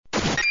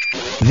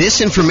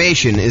This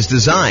information is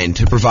designed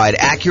to provide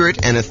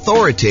accurate and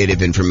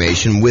authoritative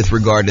information with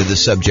regard to the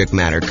subject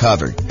matter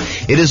covered.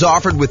 It is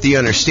offered with the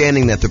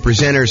understanding that the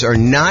presenters are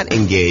not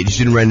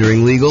engaged in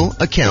rendering legal,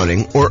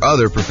 accounting, or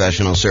other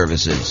professional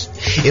services.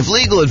 If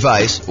legal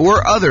advice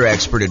or other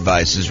expert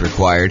advice is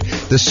required,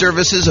 the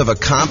services of a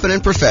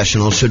competent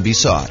professional should be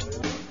sought.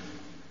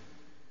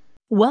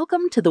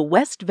 Welcome to the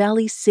West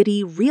Valley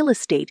City Real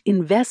Estate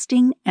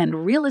Investing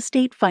and Real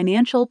Estate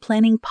Financial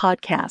Planning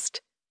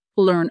Podcast.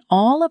 Learn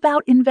all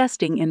about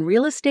investing in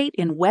real estate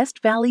in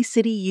West Valley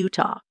City,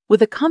 Utah, with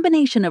a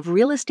combination of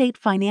real estate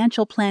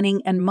financial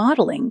planning and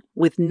modeling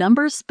with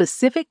numbers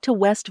specific to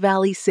West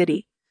Valley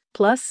City,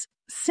 plus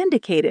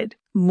syndicated,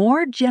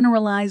 more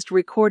generalized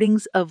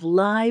recordings of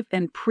live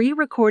and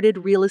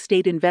pre-recorded real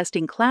estate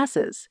investing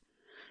classes,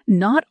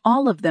 not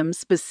all of them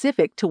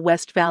specific to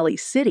West Valley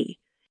City.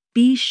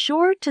 Be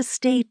sure to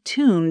stay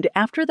tuned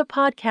after the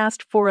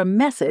podcast for a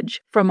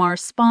message from our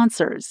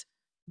sponsors.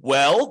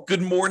 Well,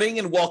 good morning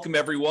and welcome,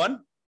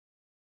 everyone.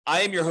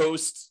 I am your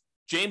host,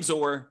 James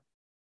Orr,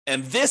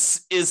 and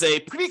this is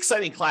a pretty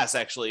exciting class,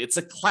 actually. It's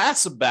a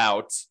class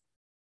about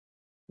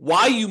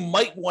why you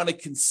might want to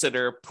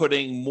consider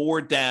putting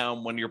more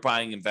down when you're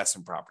buying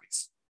investment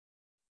properties.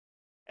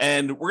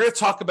 And we're going to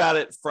talk about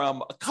it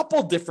from a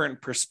couple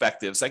different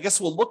perspectives. I guess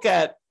we'll look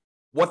at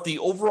what the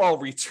overall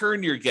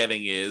return you're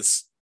getting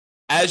is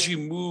as you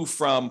move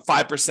from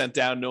 5%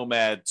 down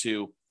Nomad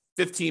to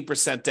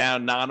 15%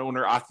 down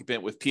non-owner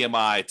occupant with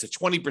PMI to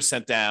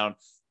 20% down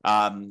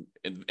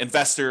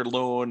investor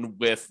loan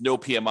with no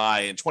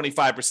PMI and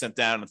 25%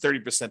 down and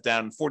 30%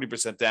 down and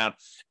 40% down.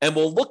 And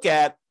we'll look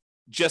at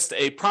just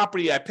a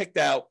property I picked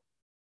out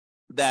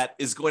that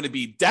is going to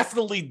be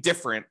definitely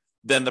different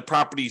than the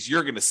properties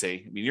you're going to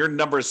see. I mean, your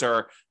numbers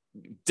are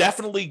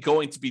definitely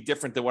going to be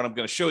different than what I'm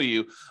going to show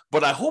you,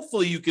 but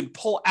hopefully you can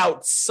pull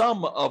out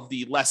some of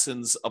the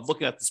lessons of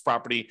looking at this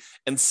property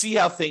and see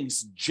how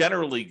things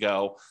generally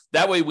go.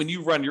 That way, when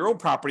you run your own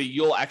property,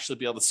 you'll actually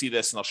be able to see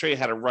this, and I'll show you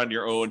how to run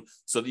your own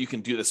so that you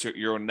can do this,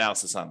 your own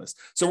analysis on this.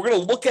 So we're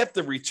going to look at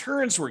the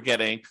returns we're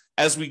getting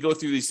as we go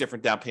through these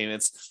different down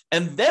payments.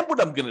 And then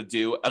what I'm going to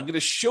do, I'm going to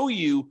show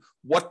you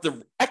what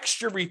the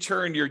extra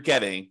return you're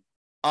getting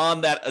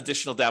on that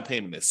additional down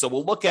payment is. So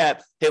we'll look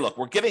at, hey, look,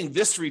 we're getting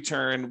this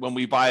return when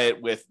we buy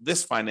it with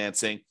this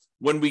financing.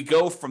 When we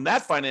go from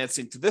that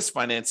financing to this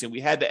financing, we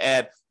had to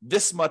add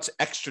this much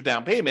extra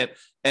down payment.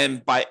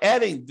 And by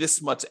adding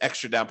this much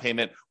extra down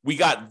payment, we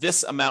got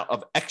this amount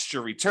of extra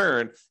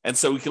return. And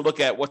so we can look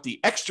at what the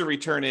extra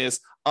return is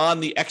on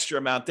the extra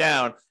amount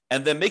down,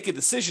 and then make a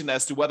decision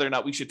as to whether or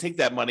not we should take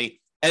that money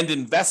and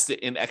invest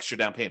it in extra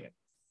down payment.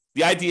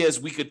 The idea is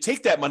we could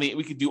take that money and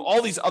we could do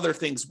all these other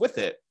things with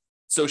it.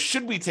 So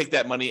should we take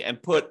that money and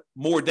put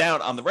more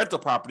down on the rental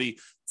property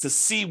to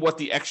see what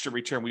the extra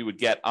return we would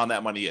get on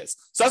that money is?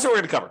 So that's what we're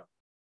going to cover.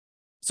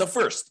 So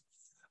first,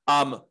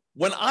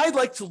 when I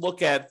like to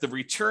look at the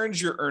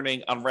returns you're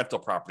earning on rental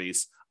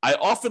properties, I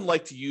often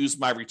like to use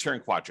my return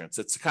quadrants.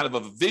 It's kind of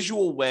a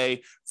visual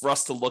way for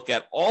us to look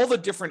at all the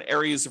different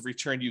areas of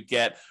return you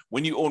get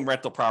when you own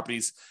rental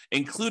properties,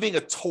 including a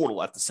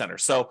total at the center.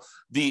 So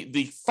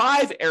the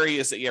 5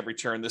 areas that you have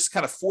return, there's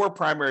kind of 4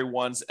 primary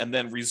ones, and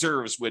then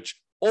reserves, which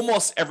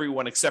almost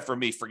everyone except for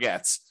me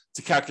forgets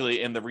to calculate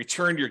in the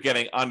return you're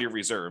getting on your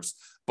reserves.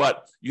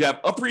 But you have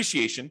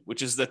appreciation,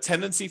 which is the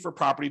tendency for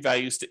property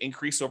values to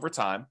increase over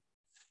time.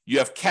 You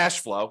have cash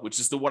flow, which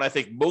is the one I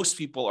think most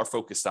people are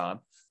focused on.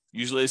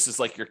 Usually this is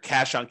like your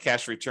cash on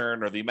cash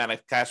return or the amount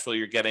of cash flow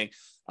you're getting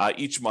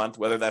each month,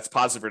 whether that's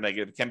positive or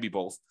negative. It can be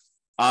both.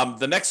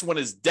 The next one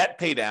is debt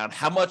pay down.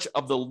 How much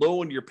of the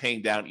loan you're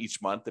paying down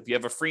each month. If you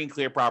have a free and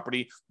clear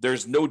property,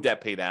 there's no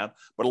debt pay down.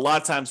 But a lot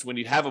of times when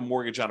you have a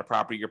mortgage on a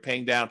property, you're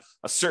paying down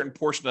a certain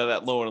portion of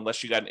that loan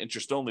unless you got an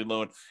interest-only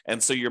loan.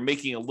 And so you're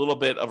making a little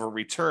bit of a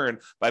return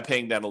by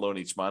paying down a loan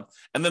each month.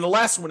 And then the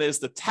last one is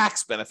the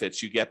tax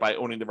benefits you get by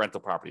owning the rental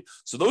property.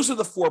 So those are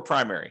the 4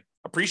 primary: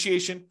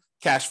 appreciation,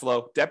 cash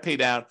flow, debt pay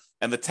down,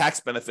 and the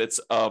tax benefits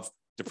of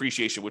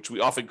depreciation, which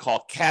we often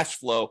call cash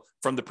flow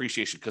from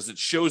depreciation because it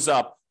shows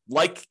up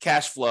like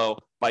cash flow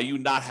by you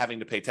not having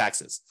to pay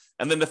taxes.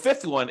 And then the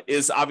 5th one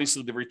is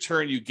obviously the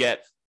return you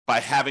get by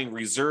having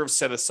reserves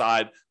set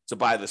aside to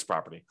buy this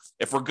property.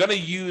 If we're going to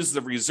use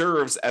the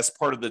reserves as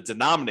part of the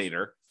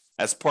denominator,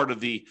 as part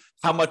of the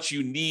how much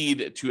you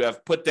need to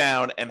have put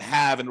down and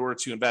have in order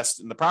to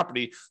invest in the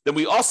property, then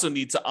we also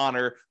need to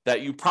honor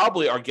that you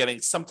probably are getting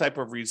some type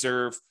of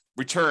reserve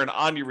return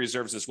on your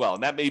reserves as well.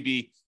 And that may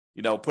be,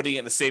 putting it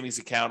in a savings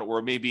account,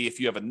 or maybe if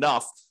you have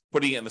enough,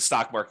 putting it in the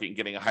stock market and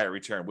getting a higher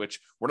return, which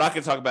we're not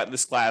going to talk about in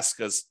this class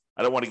because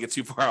I don't want to get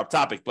too far off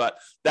topic, but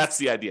that's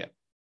the idea.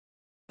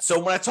 So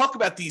when I talk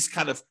about these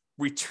kind of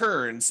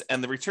returns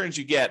and the returns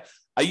you get,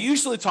 I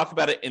usually talk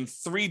about it in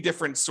 3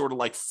 different sort of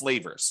like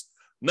flavors.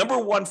 Number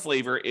 1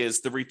 flavor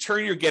is the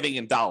return you're getting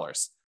in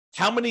dollars.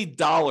 How many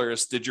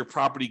dollars did your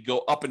property go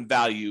up in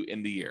value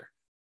in the year?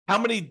 How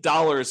many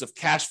dollars of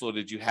cash flow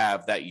did you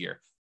have that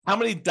year? how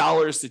many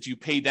dollars did you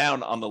pay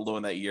down on the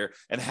loan that year,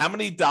 and how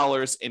many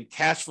dollars in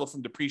cash flow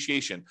from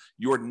depreciation,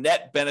 your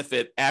net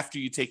benefit after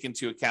you take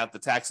into account the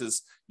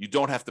taxes you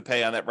don't have to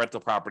pay on that rental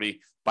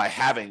property by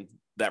having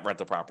that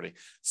rental property.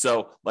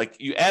 So like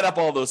you add up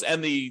all those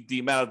and the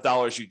amount of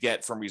dollars you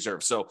get from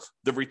reserve. So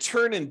the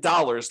return in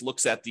dollars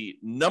looks at the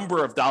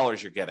number of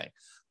dollars you're getting.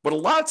 But a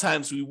lot of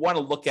times we want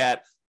to look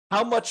at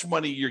how much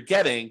money you're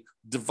getting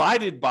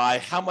divided by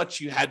how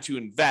much you had to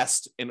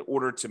invest in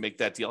order to make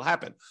that deal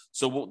happen.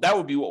 So that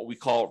would be what we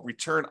call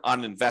return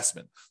on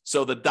investment.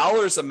 So the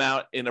dollars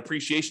amount in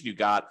appreciation you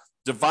got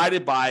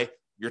divided by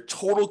your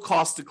total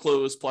cost to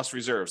close plus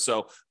reserve.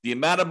 So the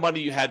amount of money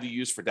you had to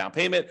use for down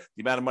payment,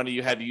 the amount of money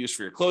you had to use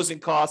for your closing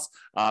costs,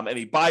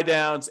 any buy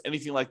downs,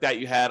 anything like that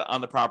you had on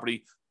the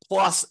property,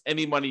 plus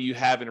any money you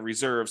have in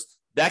reserves,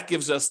 that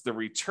gives us the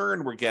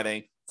return we're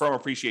getting from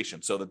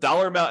appreciation. So the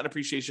dollar amount in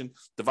appreciation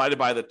divided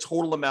by the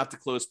total amount to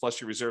close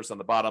plus your reserves on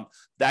the bottom,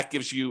 that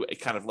gives you a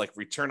kind of like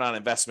return on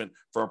investment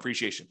from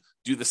appreciation.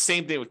 Do the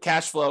same thing with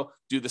cash flow,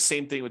 do the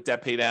same thing with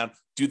debt pay down,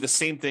 do the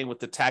same thing with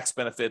the tax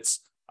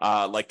benefits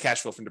like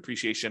cash flow from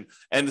depreciation,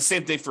 and the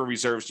same thing for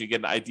reserves. You get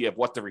an idea of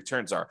what the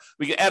returns are.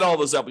 We can add all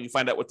those up and you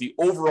find out what the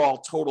overall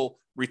total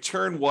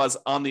return was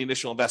on the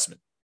initial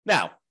investment.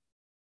 Now,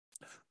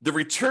 the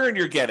return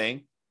you're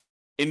getting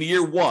in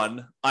year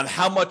one on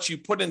how much you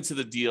put into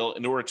the deal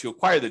in order to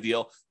acquire the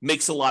deal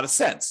makes a lot of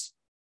sense.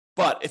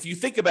 But if you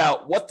think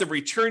about what the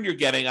return you're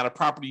getting on a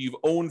property you've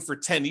owned for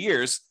 10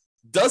 years,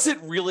 does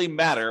it really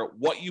matter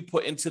what you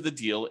put into the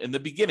deal in the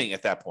beginning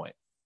at that point?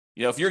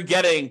 If you're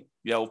getting,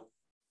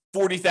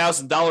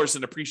 $40,000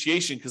 in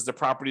appreciation because the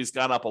property has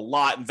gone up a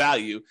lot in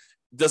value,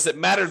 does it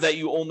matter that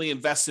you only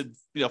invested,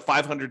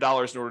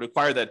 $500 in order to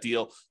acquire that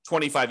deal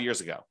 25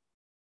 years ago?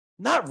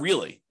 Not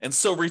really. And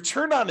so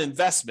return on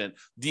investment,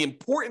 the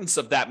importance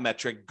of that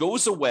metric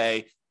goes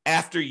away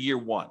after year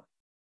one.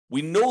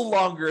 We no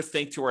longer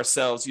think to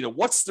ourselves,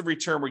 what's the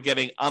return we're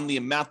getting on the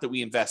amount that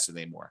we invested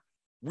anymore?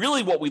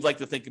 Really what we'd like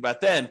to think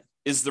about then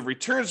is the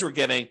returns we're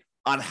getting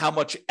on how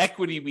much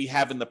equity we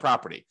have in the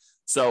property.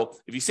 So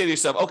if you say to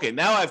yourself, okay,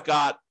 now I've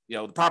got,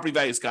 the property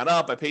value has gone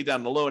up, I paid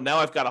down the loan, now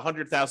I've got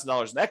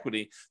 $100,000 in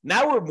equity.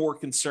 Now we're more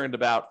concerned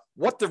about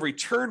what the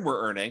return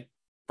we're earning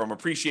from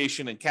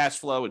appreciation and cash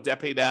flow and debt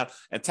pay down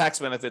and tax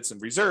benefits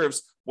and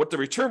reserves, what the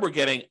return we're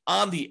getting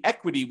on the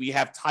equity we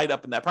have tied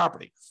up in that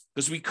property.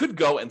 Because we could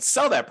go and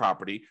sell that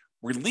property,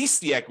 release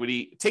the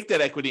equity, take that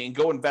equity and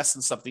go invest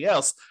in something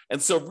else.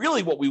 And so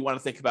really what we want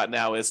to think about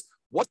now is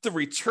what the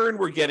return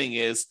we're getting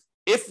is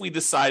if we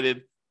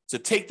decided to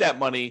take that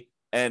money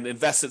and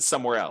invest it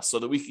somewhere else so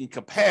that we can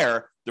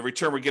compare the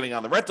return we're getting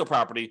on the rental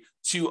property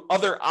to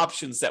other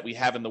options that we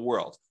have in the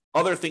world.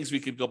 Other things we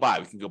could go buy.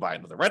 We can go buy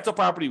another rental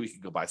property. We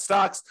can go buy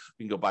stocks.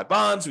 We can go buy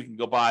bonds. We can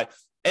go buy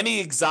any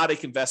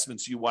exotic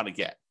investments you want to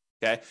get.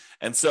 Okay.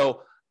 And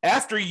so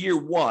after year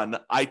one,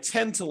 I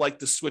tend to like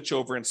to switch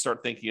over and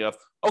start thinking of,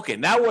 okay,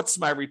 now what's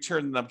my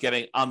return that I'm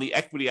getting on the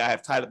equity I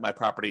have tied up in my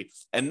property?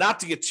 And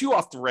not to get too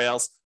off the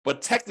rails,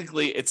 but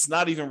technically it's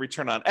not even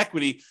return on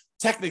equity.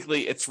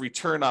 Technically it's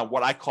return on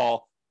what I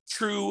call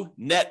true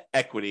net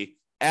equity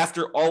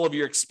after all of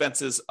your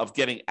expenses of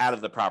getting out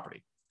of the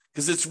property.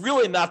 Because it's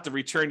really not the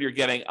return you're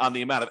getting on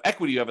the amount of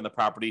equity you have in the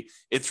property.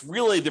 It's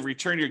really the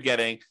return you're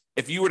getting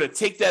if you were to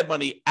take that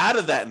money out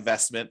of that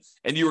investment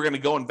and you were going to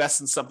go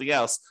invest in something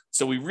else.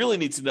 So we really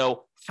need to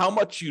know how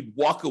much you'd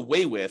walk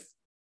away with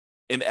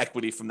in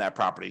equity from that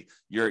property.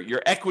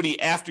 Your equity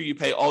after you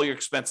pay all your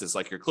expenses,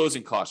 like your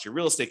closing costs, your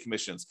real estate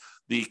commissions,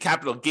 the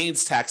capital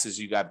gains taxes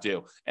you got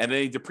due, and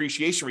any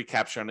depreciation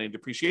recapture on any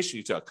depreciation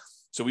you took.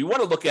 So we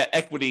want to look at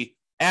equity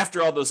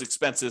after all those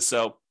expenses.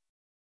 So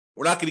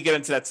we're not going to get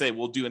into that today.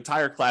 We'll do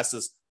entire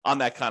classes on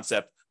that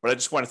concept, but I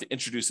just wanted to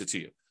introduce it to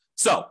you.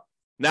 So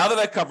now that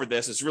I covered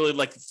this, it's really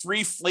like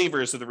three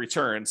flavors of the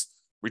returns: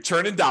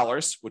 return in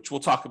dollars, which we'll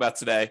talk about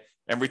today,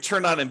 and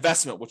return on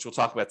investment, which we'll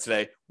talk about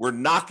today. We're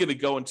not going to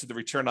go into the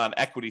return on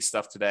equity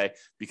stuff today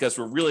because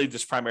we're really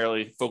just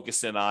primarily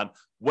focusing on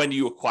when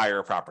you acquire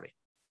a property.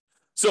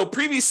 So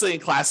previously in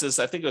classes,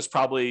 I think it was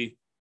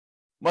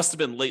must have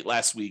been late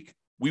last week,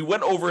 we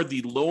went over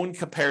the loan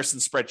comparison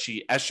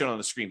spreadsheet as shown on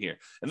the screen here.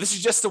 And this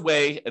is just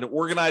an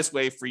organized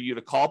way for you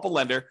to call up a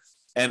lender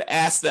and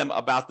ask them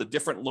about the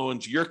different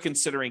loans you're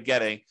considering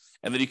getting.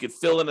 And then you could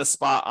fill in a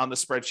spot on the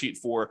spreadsheet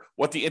for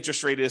what the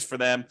interest rate is for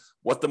them,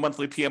 what the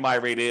monthly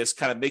PMI rate is,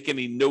 kind of make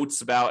any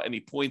notes about any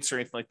points or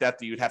anything like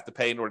that you'd have to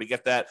pay in order to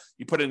get that.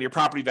 You put in your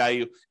property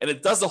value, and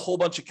it does a whole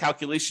bunch of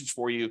calculations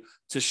for you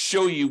to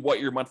show you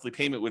what your monthly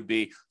payment would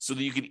be so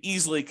that you can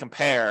easily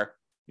compare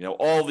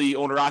all the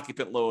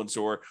owner-occupant loans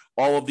or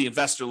all of the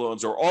investor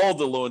loans or all of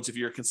the loans if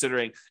you're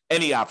considering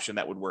any option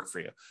that would work for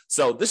you.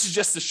 So this is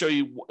just to show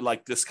you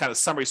like this kind of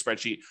summary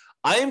spreadsheet.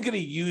 I am going to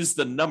use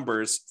the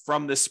numbers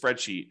from this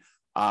spreadsheet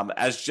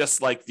as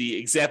just like the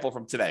example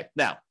from today.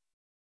 Now,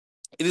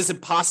 it is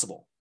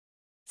impossible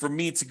for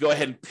me to go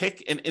ahead and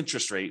pick an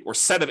interest rate or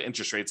set of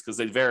interest rates because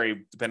they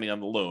vary depending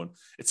on the loan.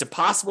 It's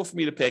impossible for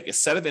me to pick a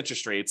set of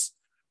interest rates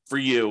for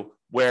you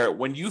where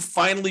when you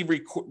finally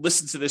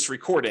listen to this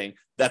recording,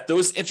 that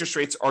those interest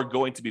rates are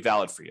going to be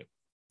valid for you.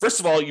 First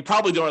of all, you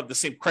probably don't have the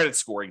same credit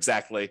score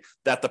exactly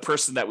that the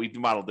person that we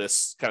modeled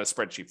this kind of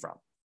spreadsheet from.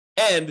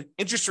 And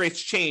interest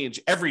rates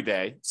change every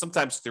day,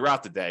 sometimes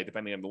throughout the day,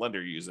 depending on the lender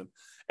you're using.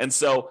 And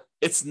so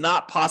it's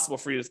not possible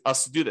for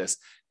us to do this.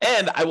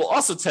 And I will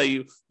also tell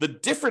you the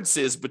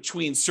differences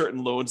between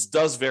certain loans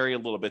does vary a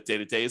little bit day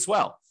to day as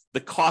well.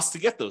 The cost to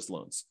get those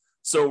loans.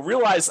 So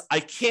realize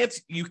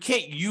you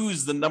can't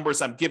use the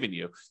numbers I'm giving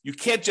you. You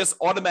can't just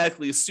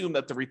automatically assume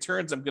that the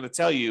returns I'm going to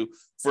tell you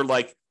for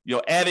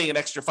adding an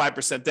extra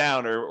 5%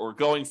 down or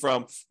going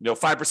from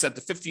 5%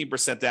 to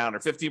 15% down or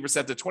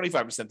 15% to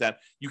 25% down.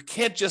 You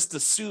can't just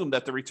assume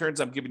that the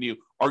returns I'm giving you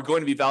are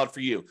going to be valid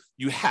for you.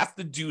 You have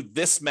to do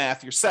this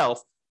math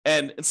yourself.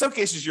 And in some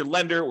cases, your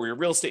lender or your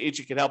real estate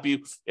agent can help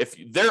you. If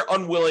they're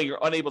unwilling or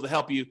unable to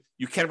help you,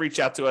 you can reach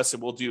out to us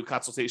and we'll do a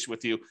consultation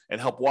with you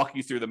and help walk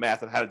you through the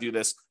math on how to do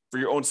this for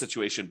your own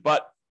situation.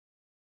 But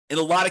in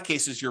a lot of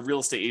cases, your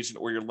real estate agent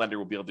or your lender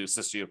will be able to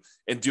assist you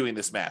in doing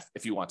this math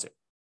if you want to.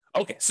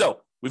 Okay,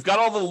 so we've got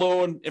all the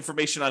loan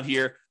information on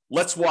here.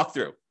 Let's walk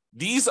through.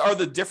 These are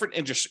the different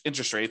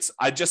interest rates.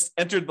 I just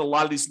entered a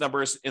lot of these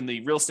numbers in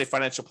the Real Estate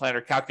Financial Planner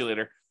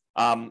calculator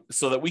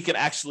so that we can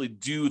actually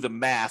do the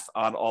math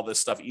on all this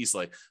stuff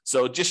easily.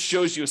 So it just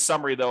shows you a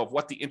summary, though, of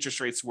what the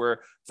interest rates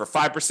were for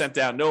 5%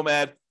 down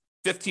Nomad,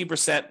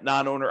 15%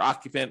 non-owner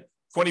occupant,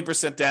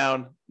 20%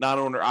 down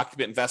non-owner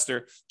occupant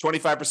investor,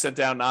 25%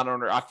 down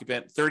non-owner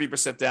occupant,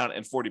 30% down,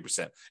 and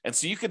 40%. And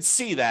so you can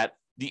see that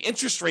the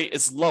interest rate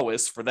is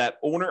lowest for that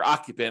owner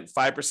occupant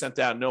 5%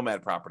 down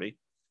Nomad property.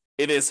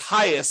 It is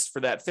highest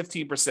for that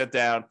 15%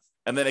 down,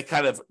 and then it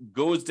kind of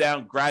goes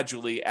down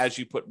gradually as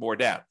you put more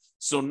down.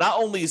 So not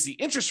only is the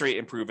interest rate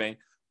improving,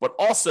 but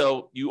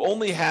also you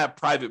only have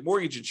private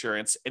mortgage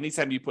insurance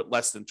anytime you put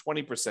less than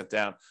 20%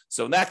 down.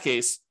 So in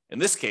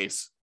this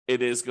case,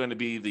 it is going to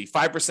be the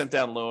 5%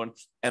 down loan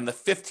and the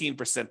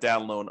 15%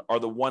 down loan are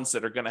the ones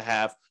that are going to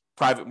have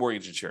private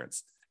mortgage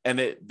insurance. And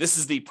this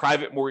is the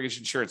private mortgage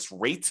insurance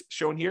rate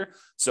shown here.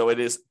 So it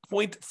is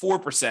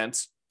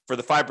 0.4% for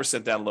the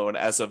 5% down loan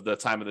as of the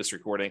time of this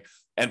recording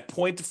and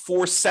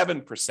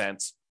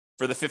 0.47%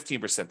 for the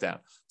 15% down.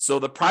 So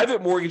the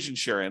private mortgage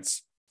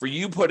insurance for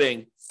you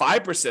putting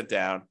 5%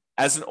 down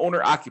as an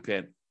owner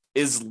occupant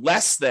is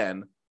less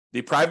than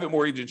the private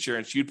mortgage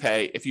insurance you'd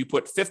pay if you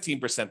put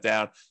 15%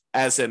 down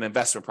as an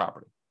investment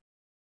property.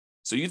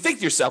 So you think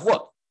to yourself,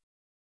 look,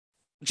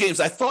 James,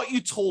 I thought you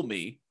told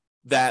me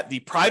that the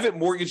private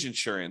mortgage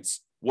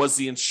insurance was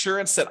the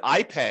insurance that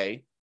I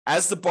pay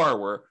as the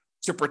borrower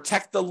to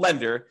protect the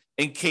lender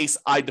in case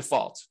I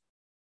default.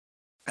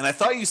 And I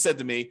thought you said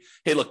to me,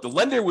 hey, look, the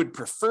lender would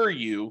prefer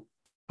you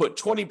put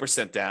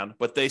 20% down,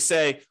 but they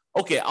say,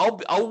 okay,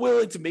 I'll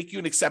willing to make you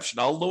an exception.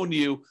 I'll loan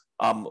you,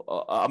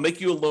 I'll make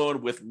you a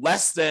loan with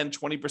less than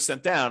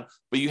 20% down,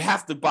 but you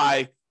have to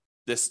buy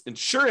this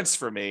insurance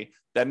for me.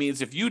 That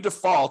means if you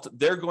default,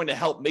 they're going to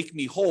help make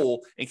me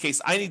whole in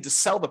case I need to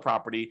sell the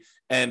property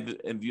and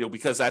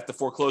because I have to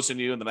foreclose on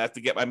you and then I have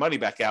to get my money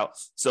back out.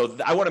 So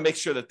I want to make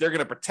sure that they're going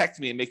to protect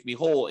me and make me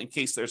whole in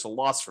case there's a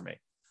loss for me.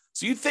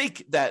 So you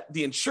think that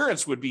the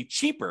insurance would be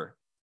cheaper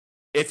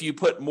if you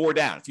put more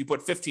down, if you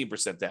put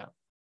 15% down.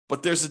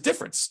 But there's a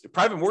difference.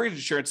 Private mortgage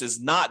insurance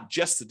is not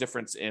just the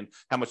difference in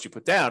how much you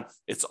put down.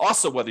 It's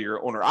also whether you're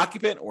an owner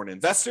occupant or an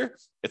investor.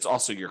 It's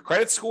also your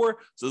credit score.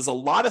 So there's a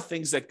lot of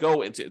things that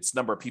go into its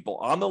number of people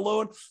on the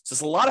loan. So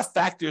there's a lot of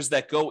factors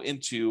that go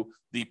into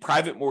the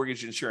private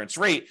mortgage insurance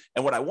rate.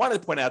 And what I want to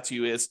point out to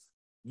you is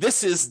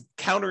this is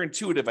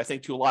counterintuitive, I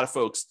think, to a lot of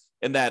folks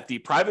in that the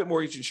private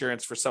mortgage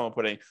insurance for someone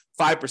putting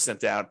 5%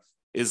 down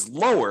is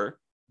lower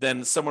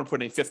than someone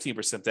putting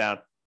 15% down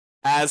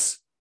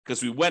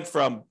because we went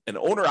from an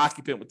owner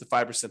occupant with the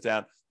 5%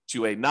 down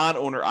to a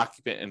non-owner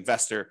occupant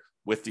investor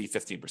with the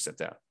 15%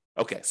 down.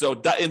 Okay, so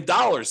in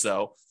dollars,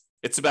 though,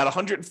 it's about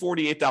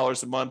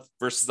 $148 a month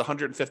versus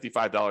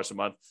 $155 a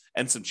month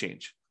and some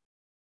change.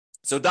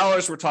 So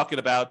dollars, we're talking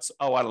about,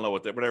 I don't know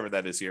whatever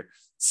that is here,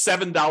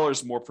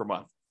 $7 more per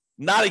month.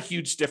 Not a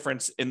huge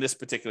difference in this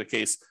particular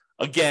case.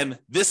 Again,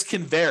 this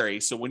can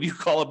vary. So when you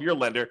call up your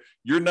lender,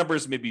 your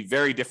numbers may be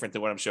very different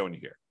than what I'm showing you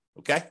here.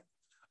 Okay?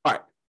 All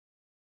right.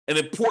 An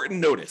important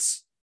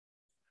notice.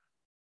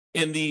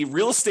 In the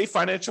Real Estate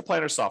Financial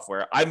Planner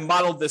software, I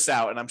modeled this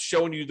out and I'm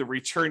showing you the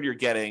return you're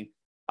getting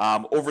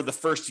over the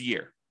first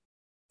year.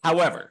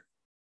 However,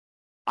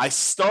 I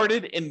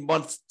started in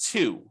month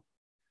 2.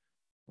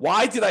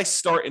 Why did I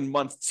start in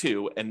month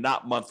 2 and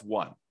not month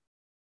 1?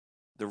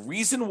 The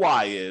reason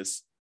why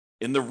is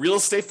in the Real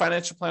Estate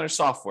Financial Planner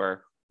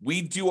software,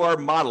 we do our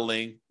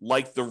modeling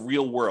like the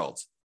real world.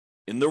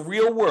 In the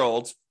real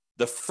world,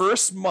 the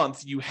first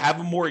month you have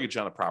a mortgage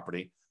on a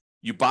property,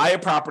 you buy a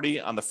property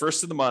on the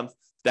first of the month,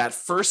 that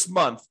first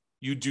month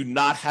you do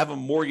not have a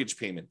mortgage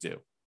payment due.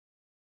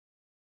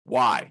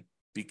 Why?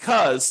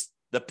 Because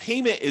the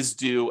payment is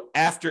due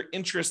after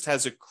interest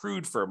has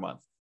accrued for a month.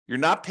 You're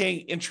not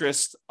paying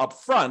interest up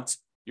front,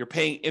 you're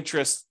paying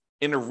interest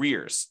in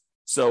arrears.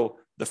 So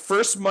the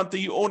first month that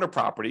you own a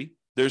property,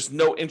 there's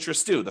no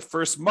interest due. The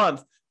first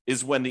month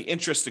is when the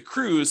interest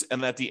accrues,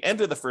 and at the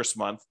end of the first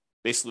month,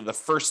 basically the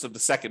first of the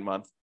second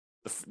month,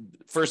 the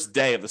first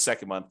day of the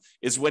second month,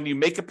 is when you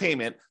make a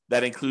payment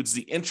that includes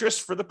the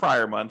interest for the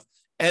prior month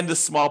and the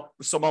small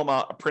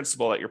amount of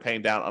principal that you're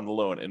paying down on the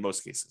loan in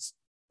most cases.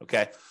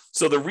 Okay.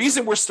 So the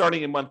reason we're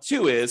starting in month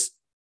 2 is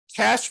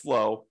cash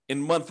flow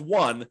in month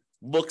 1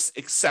 looks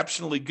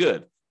exceptionally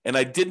good. And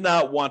I did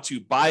not want to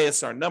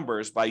bias our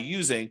numbers by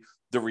using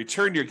the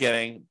return you're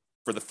getting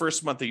for the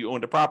first month that you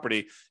owned a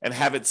property and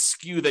have it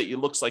skew that it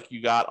looks like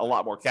you got a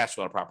lot more cash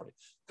flow on a property,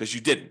 because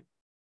you didn't.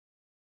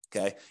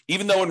 Okay.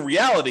 Even though in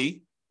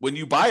reality, when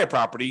you buy a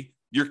property,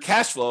 your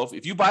cash flow,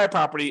 if you buy a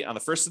property on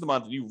the first of the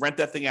month and you rent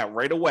that thing out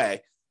right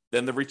away,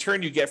 then the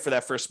return you get for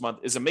that first month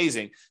is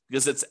amazing,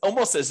 because it's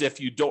almost as if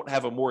you don't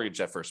have a mortgage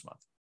that first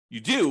month.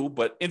 You do,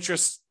 but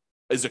interest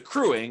is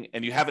accruing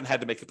and you haven't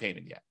had to make a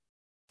payment yet.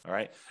 All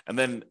right. And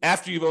then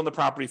after you've owned the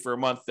property for a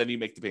month, then you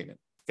make the payment.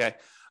 Okay.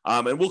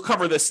 And we'll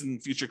cover this in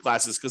future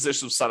classes because there's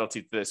some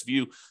subtlety to this. If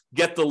you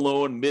get the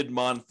loan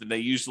mid-month and they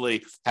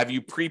usually have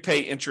you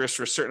prepay interest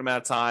for a certain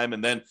amount of time,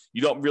 and then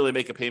you don't really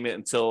make a payment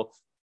until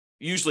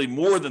usually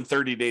more than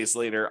 30 days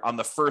later on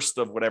the first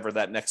of whatever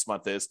that next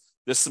month is.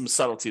 There's some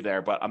subtlety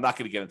there, but I'm not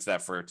going to get into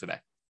that for today.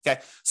 Okay.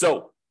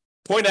 So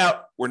point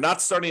out, we're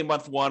not starting in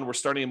month 1, we're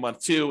starting in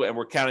month 2, and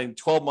we're counting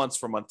 12 months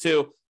for month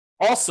 2.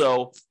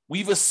 Also,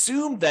 we've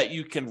assumed that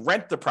you can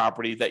rent the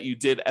property that you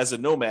did as a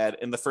nomad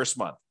in the first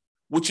month,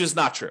 which is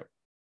not true,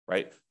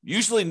 right?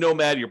 Usually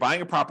nomad, you're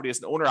buying a property as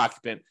an owner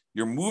occupant,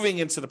 you're moving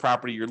into the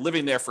property, you're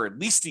living there for at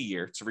least a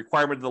year. It's a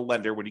requirement of the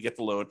lender when you get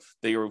the loan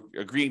that you're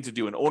agreeing to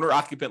do an owner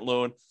occupant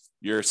loan.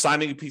 You're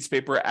signing a piece of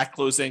paper at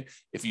closing.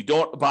 If you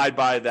don't abide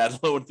by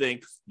that loan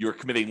thing, you're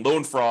committing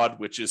loan fraud,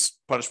 which is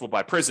punishable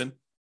by prison.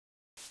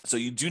 So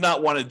you do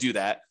not want to do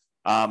that.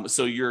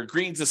 So you're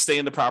agreeing to stay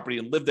in the property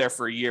and live there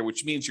for a year,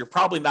 which means you're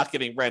probably not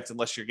getting rent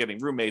unless you're getting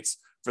roommates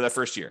for that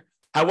first year.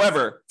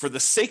 However, for the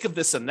sake of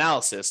this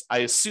analysis, I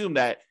assume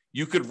that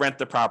you could rent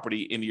the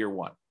property in year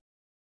 1.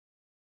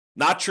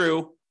 Not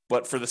true,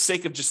 but for the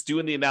sake of just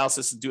doing the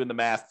analysis and doing the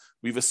math,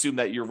 we've assumed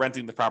that you're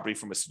renting the property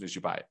from as soon as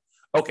you buy it.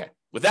 Okay,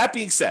 with that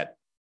being said,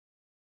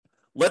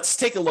 let's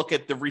take a look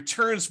at the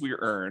returns we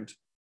earned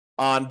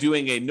on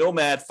doing a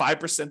nomad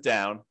 5%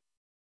 down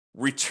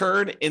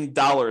return in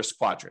dollars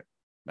quadrant.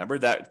 Remember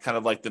that kind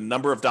of like the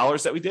number of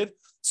dollars that we did?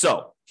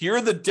 So here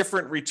are the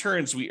different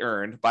returns we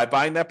earned by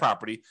buying that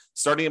property,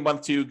 starting in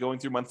month 2, going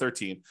through month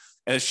 13.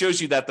 And it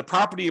shows you that the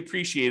property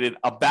appreciated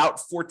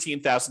about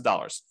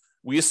 $14,000.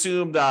 We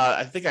assumed,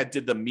 I think I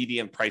did the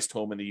median priced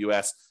home in the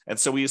US. And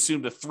so we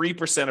assumed a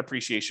 3%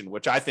 appreciation,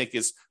 which I think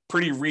is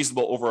pretty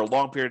reasonable over a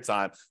long period of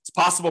time. It's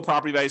possible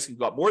property values can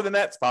go up more than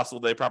that. It's possible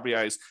that property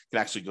values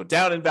can actually go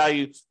down in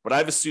value. But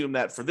I've assumed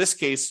that for this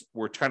case,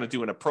 we're trying to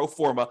do in a pro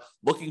forma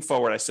looking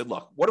forward. I said,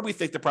 look, what do we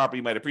think the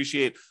property might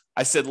appreciate?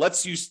 I said,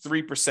 let's use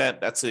 3%.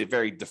 That's a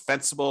very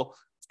defensible,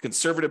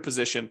 conservative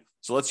position.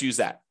 So let's use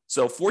that.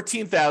 So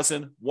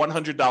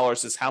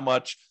 $14,100 is how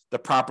much the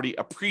property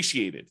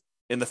appreciated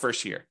in the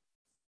first year.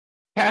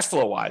 Cash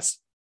flow wise,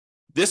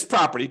 this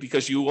property,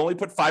 because you only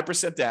put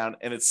 5% down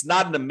and it's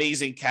not an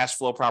amazing cash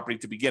flow property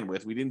to begin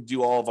with, we didn't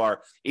do all of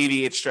our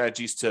 88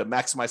 strategies to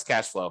maximize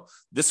cash flow.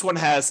 This one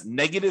has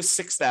negative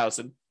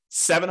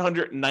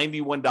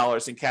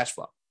 $6,791 in cash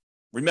flow.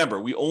 Remember,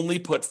 we only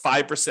put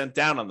 5%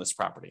 down on this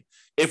property.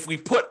 If we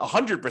put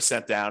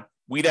 100% down,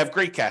 we'd have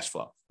great cash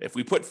flow. If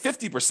we put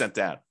 50%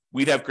 down,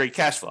 we'd have great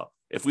cash flow.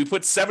 If we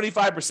put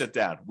 75%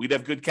 down, we'd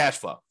have good cash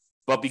flow.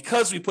 But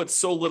because we put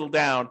so little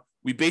down,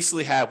 we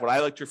basically have what I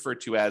like to refer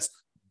to as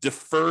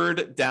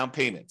deferred down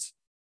payments,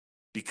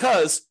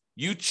 because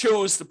you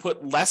chose to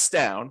put less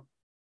down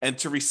and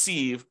to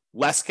receive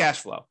less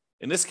cash flow.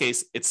 In this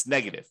case, it's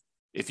negative.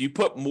 If you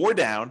put more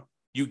down,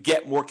 you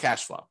get more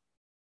cash flow.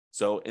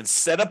 So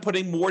instead of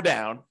putting more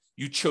down,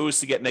 you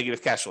chose to get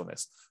negative cash flow in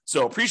this.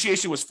 So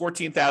appreciation was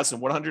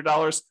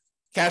 $14,100.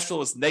 Cash flow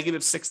was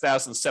negative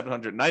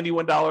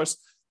 $6,791.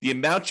 The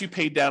amount you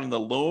paid down in the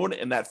loan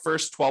in that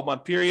first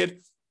 12-month period,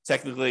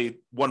 technically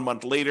 1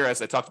 month later,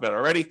 as I talked about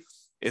already,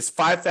 is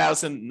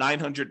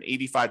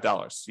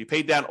 $5,985. So you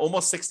paid down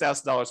almost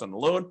 $6,000 on the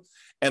loan,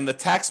 and the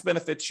tax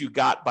benefits you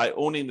got by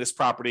owning this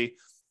property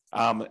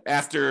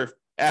after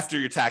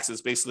your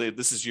taxes, basically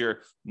this is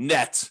your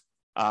net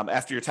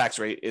after your tax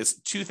rate, is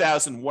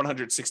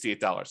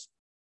 $2,168.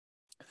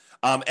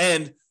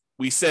 And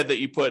we said that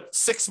you put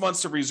 6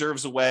 months of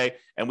reserves away,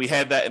 and we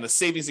had that in a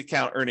savings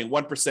account earning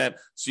 1%.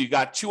 So you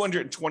got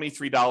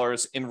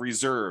 $223 in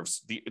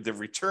reserves, the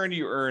return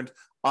you earned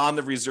on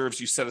the reserves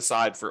you set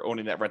aside for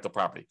owning that rental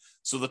property.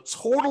 So the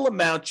total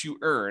amount you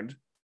earned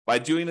by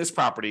doing this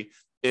property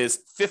is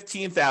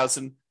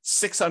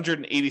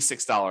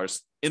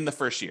 $15,686 in the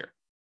first year.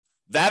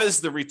 That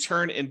is the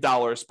return in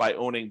dollars by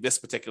owning this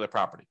particular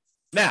property.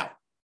 Now,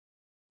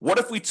 what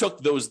if we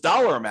took those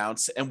dollar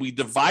amounts and we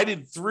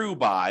divided through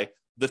by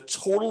the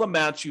total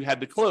amount you had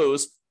to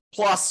close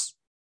plus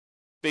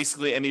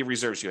basically any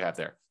reserves you have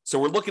there? So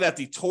we're looking at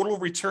the total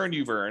return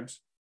you've earned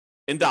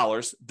in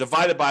dollars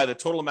divided by the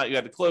total amount you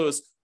had to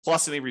close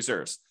plus any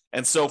reserves.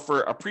 And so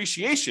for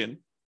appreciation,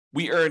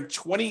 we earned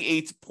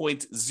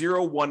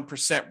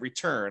 28.01%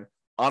 return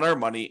on our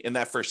money in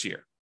that first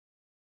year.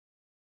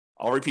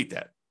 I'll repeat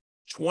that.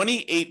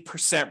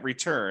 28%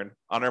 return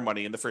on our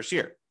money in the first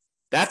year.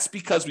 That's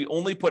because we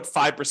only put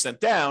 5%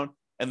 down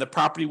and the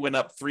property went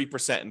up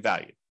 3% in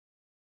value.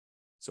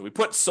 So we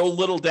put so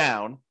little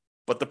down,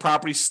 but the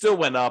property still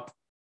went up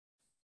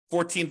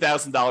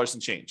 $14,000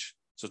 and change.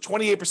 So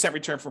 28%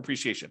 return from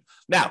appreciation.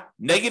 Now,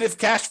 negative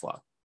cash flow.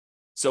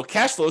 So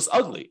cash flow is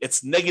ugly.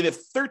 It's negative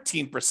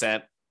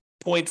 13%,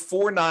 negative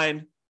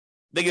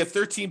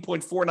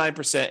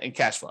 13.49% in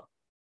cash flow.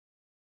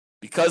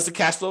 Because the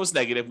cash flow is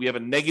negative, we have a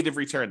negative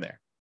return there.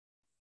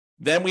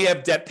 Then we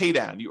have debt pay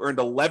down. You earned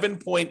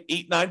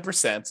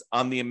 11.89%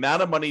 on the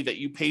amount of money that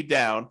you paid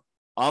down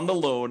on the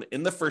loan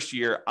in the first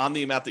year on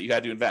the amount that you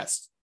had to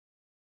invest.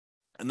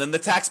 And then the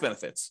tax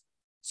benefits.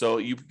 So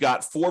you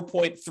got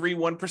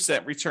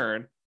 4.31%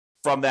 return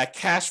from that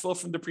cash flow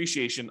from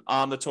depreciation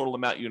on the total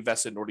amount you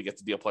invested in order to get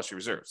the deal plus your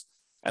reserves.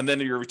 And then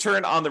your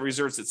return on the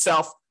reserves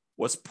itself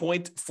was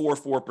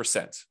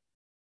 0.44%.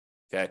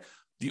 Okay.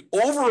 The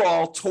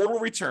overall total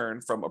return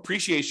from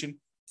appreciation,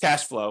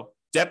 cash flow,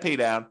 debt pay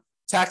down,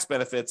 tax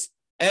benefits,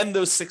 and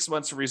those 6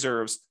 months of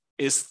reserves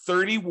is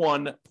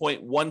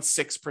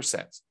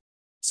 31.16%.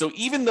 So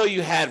even though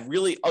you had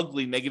really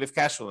ugly negative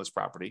cash flow in this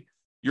property,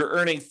 you're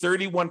earning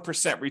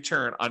 31%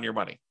 return on your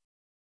money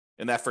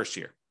in that first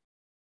year.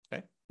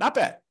 Okay, not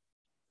bad.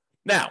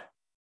 Now,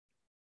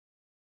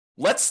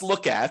 let's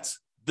look at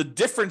the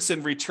difference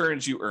in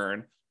returns you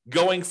earn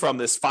going from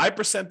this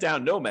 5%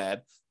 down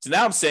nomad to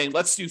now I'm saying,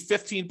 let's do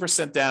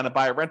 15% down and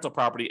buy a rental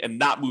property and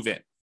not move in.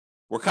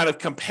 We're kind of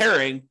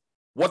comparing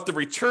what the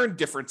return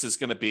difference is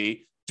going to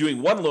be doing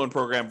one loan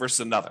program versus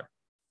another.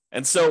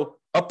 And so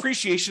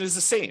appreciation is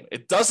the same.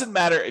 It doesn't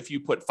matter if you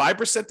put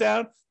 5%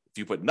 down, if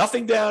you put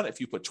nothing down, if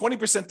you put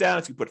 20% down,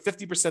 if you put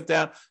 50%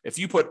 down, if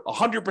you put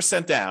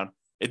 100% down,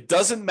 it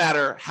doesn't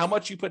matter how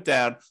much you put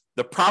down.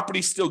 The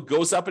property still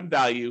goes up in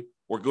value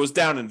or goes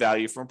down in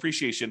value from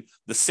appreciation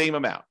the same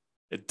amount.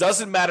 It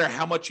doesn't matter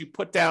how much you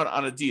put down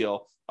on a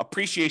deal.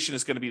 Appreciation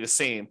is going to be the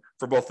same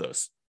for both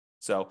those.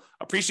 So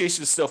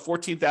appreciation is still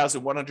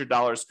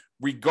 $14,100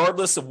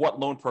 regardless of what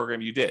loan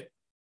program you did.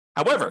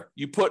 However,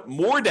 you put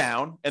more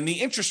down and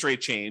the interest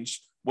rate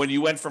changed when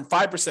you went from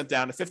 5%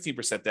 down to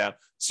 15% down.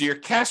 So your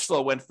cash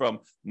flow went from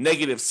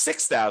negative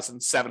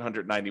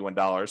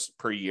 $6,791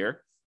 per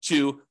year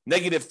to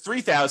negative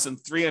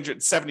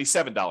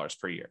 $3,377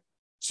 per year.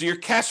 So your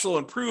cash flow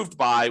improved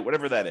by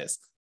whatever that is,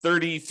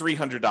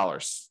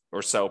 $3,300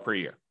 or so per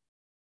year.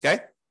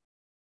 Okay.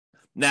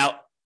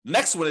 Now,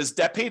 next one is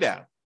debt pay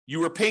down. You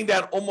were paying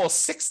down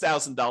almost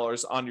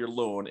 $6,000 on your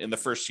loan in the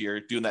first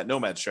year doing that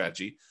nomad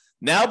strategy.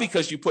 Now,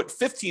 because you put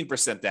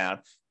 15%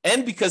 down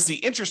and because the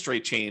interest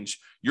rate changed,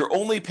 you're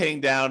only paying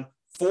down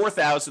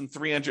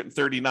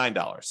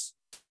 $4,339,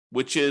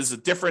 which is a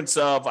difference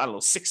of,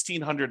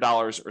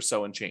 $1,600 or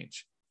so in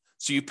change.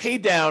 So you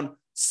paid down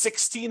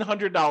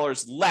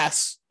 $1,600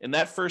 less in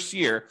that first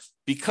year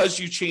because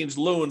you changed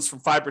loans from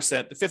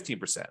 5% to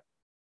 15%.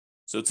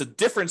 So it's a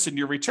difference in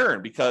your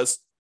return because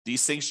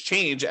these things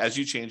change as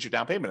you change your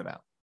down payment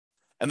amount.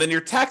 And then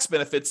your tax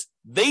benefits,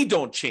 they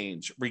don't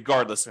change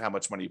regardless of how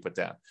much money you put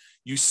down.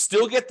 You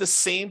still get the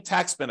same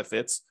tax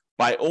benefits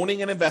by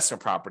owning an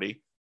investment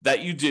property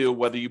that you do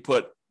whether you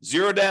put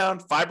 0 down,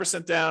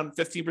 5% down,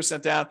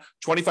 15% down,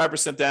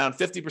 25% down,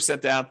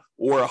 50% down,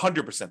 or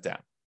 100% down.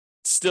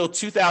 It's still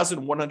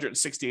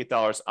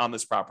 $2,168 on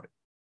this property.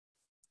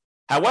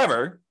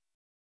 However,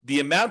 the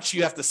amounts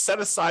you have to set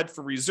aside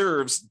for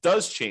reserves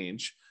does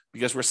change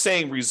because we're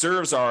saying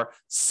reserves are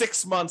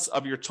 6 months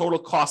of your total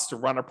cost to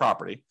run a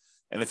property.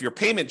 And if your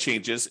payment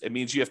changes, it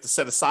means you have to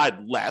set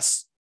aside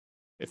less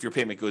if your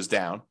payment goes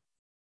down.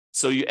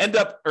 So you end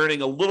up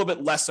earning a little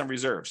bit less on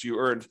reserves. You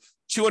earned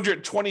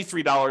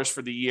 $223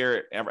 for the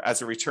year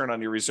as a return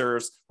on your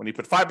reserves when you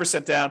put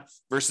 5% down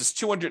versus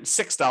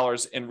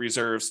 $206 in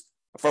reserves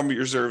from your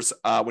reserves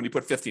when you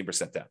put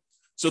 15% down.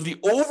 So the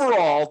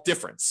overall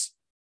difference,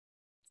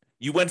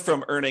 you went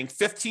from earning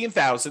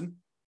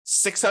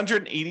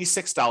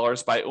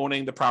 $15,686 by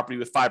owning the property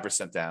with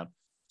 5% down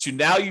to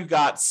now you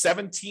got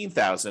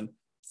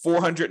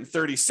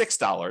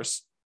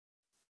 $17,436.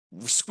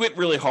 Squint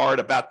really hard,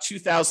 about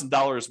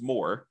 $2,000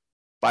 more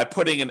by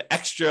putting an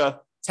extra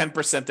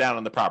 10% down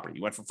on the property.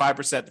 You went from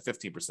 5% to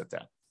 15%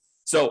 down.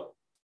 So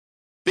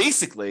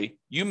basically,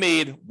 you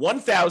made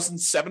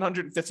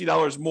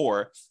 $1,750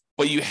 more,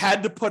 but you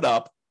had to put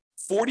up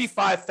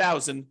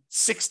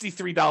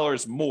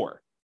 $45,063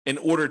 more in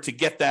order to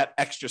get that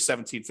extra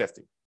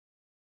 $1,750.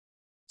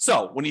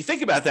 So when you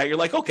think about that, you're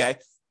like, okay,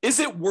 is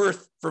it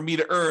worth for me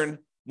to earn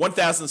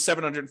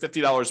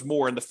 $1,750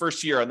 more in the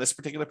first year on this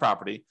particular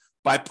property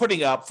by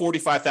putting up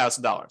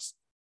 $45,000?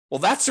 Well,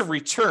 that's a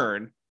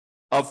return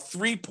of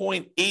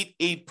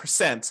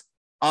 3.88%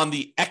 on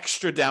the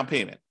extra down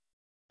payment.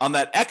 On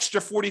that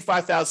extra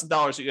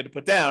 $45,000 you had to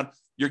put down,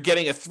 you're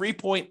getting a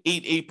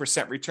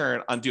 3.88%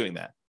 return on doing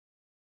that.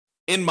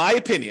 In my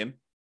opinion,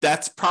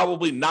 that's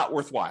probably not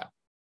worthwhile,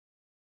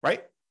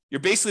 right? You're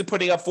basically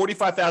putting up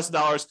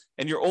 $45,000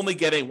 and you're only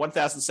getting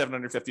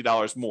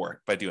 $1,750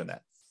 more by doing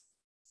that.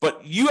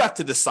 But you have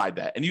to decide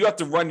that, and you have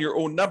to run your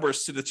own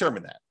numbers to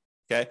determine that.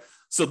 Okay.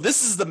 So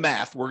this is the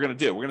math we're going to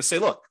do. We're going to say,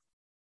 look,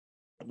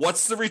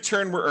 what's the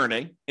return we're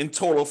earning in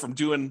total from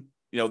doing,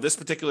 this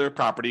particular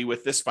property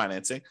with this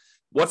financing?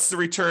 What's the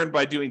return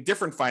by doing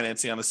different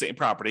financing on the same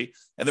property?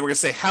 And then we're going to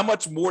say, how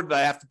much more did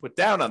I have to put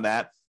down on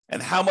that?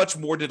 And how much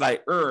more did I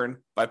earn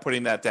by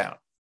putting that down?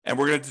 And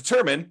we're going to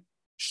determine,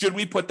 should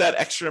we put that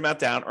extra amount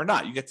down or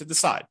not? You get to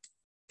decide.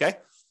 Okay.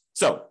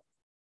 So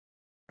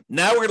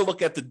now we're going to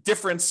look at the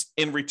difference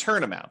in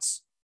return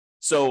amounts.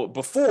 So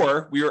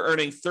before, we were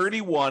earning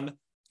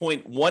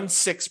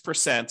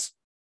 31.16%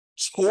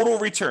 total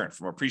return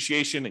from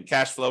appreciation and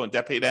cash flow and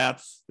debt pay down,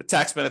 the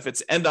tax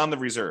benefits, and on the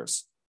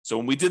reserves. So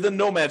when we did the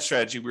Nomad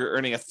strategy, we were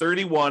earning a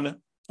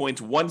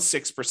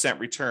 31.16%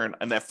 return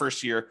in that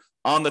first year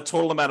on the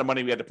total amount of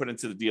money we had to put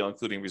into the deal,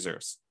 including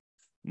reserves.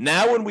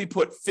 Now, when we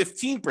put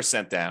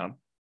 15% down,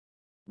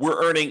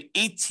 we're earning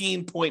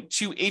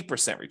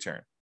 18.28%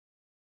 return.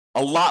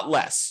 A lot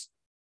less.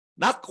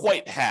 Not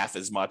quite half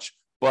as much,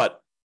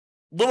 but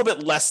a little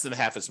bit less than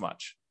half as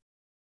much.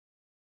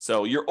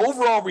 So your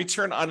overall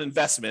return on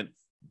investment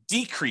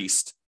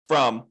decreased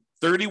from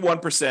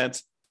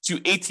 31% to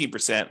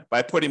 18%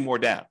 by putting more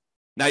down.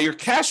 Now your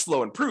cash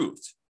flow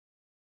improved,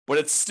 but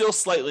it's still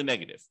slightly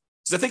negative.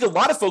 Because I think a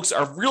lot of folks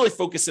are really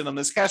focusing on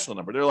this cash flow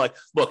number. They're like,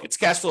 look, it's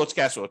cash flow, it's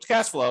cash flow, it's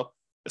cash flow,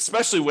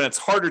 especially when it's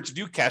harder to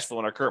do cash flow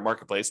in our current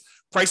marketplace.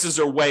 Prices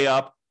are way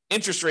up,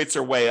 interest rates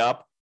are way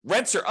up,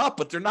 rents are up,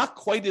 but they're not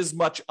quite as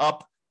much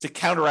up to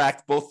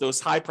counteract both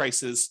those high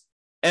prices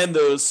and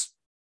those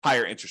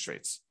higher interest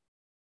rates.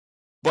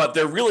 But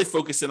they're really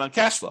focusing on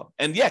cash flow.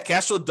 And yeah,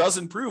 cash flow does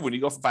improve when you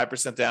go from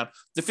 5% down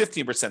to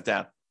 15%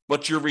 down,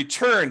 but your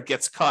return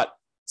gets cut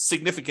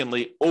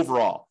significantly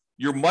overall.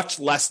 You're much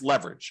less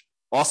leverage,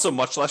 also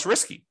much less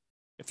risky.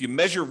 If you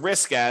measure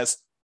risk as,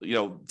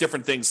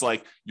 different things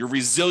like your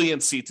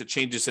resiliency to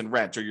changes in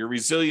rent, or your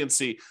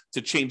resiliency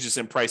to changes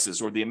in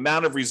prices, or the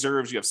amount of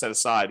reserves you have set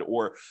aside,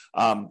 or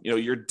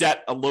your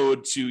debt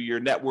load to your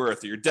net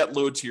worth, or your debt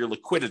load to your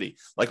liquidity,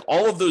 like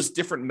all of those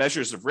different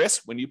measures of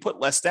risk, when you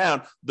put less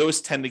down, those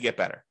tend to get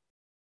better.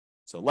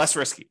 So less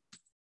risky.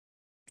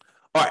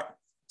 All right.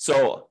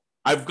 So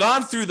I've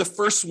gone through the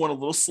first one a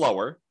little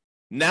slower.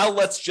 Now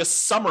let's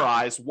just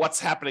summarize what's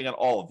happening on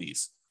all of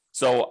these.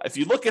 So if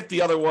you look at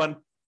the other one,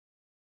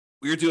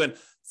 we were doing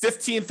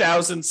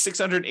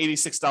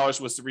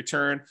 $15,686 was the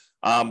return.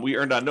 We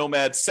earned on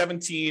Nomad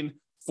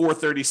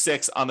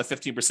 $17,436 on the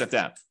 15%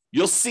 down.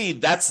 You'll see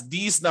that's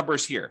these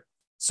numbers here.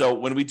 So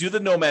when we do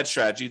the Nomad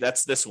strategy,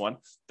 that's this one.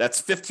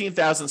 That's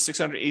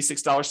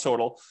 $15,686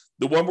 total.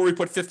 The one where we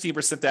put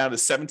 15% down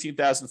is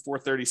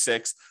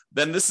 $17,436.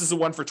 Then this is the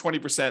one for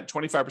 20%,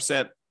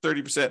 25%,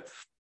 30%,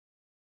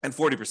 and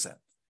 40%.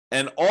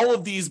 And all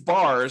of these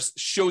bars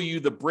show you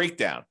the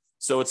breakdown.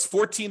 So it's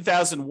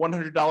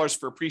 $14,100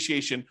 for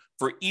appreciation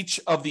for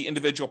each of the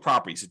individual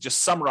properties. It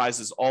just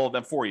summarizes all of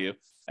them for you.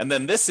 And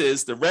then this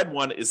is, the red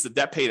one is the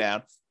debt pay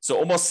down. So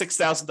almost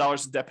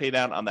 $6,000 in debt pay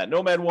down on that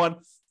Nomad one,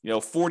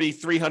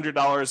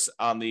 $4,300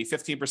 on the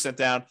 15%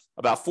 down,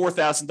 about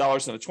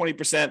 $4,000 on the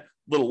 20%, a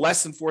little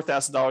less than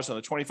 $4,000 on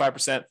the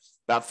 25%,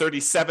 about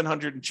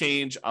 $3,700 and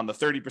change on the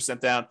 30%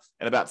 down,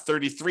 and about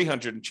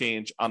 $3,300 and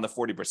change on the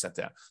 40%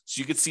 down. So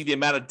you can see the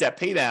amount of debt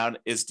pay down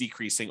is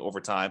decreasing over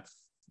time.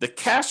 The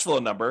cash flow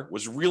number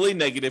was really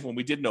negative when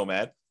we did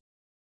Nomad,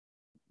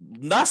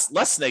 not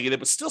less negative,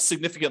 but still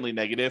significantly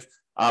negative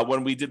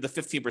when we did the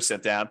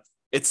 15% down.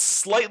 It's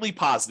slightly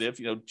positive,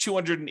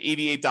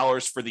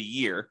 $288 for the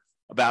year,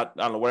 about,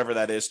 I don't know, whatever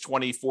that is,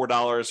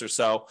 $24 or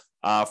so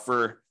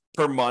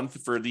per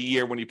month for the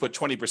year when you put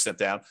 20%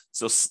 down.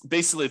 So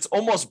basically it's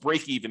almost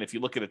break even if you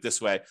look at it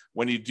this way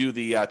when you do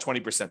the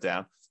 20%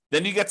 down.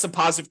 Then you get some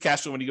positive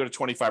cash flow when you go to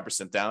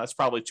 25% down. That's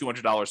probably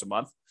 $200 a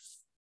month.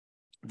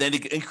 Then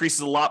it increases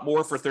a lot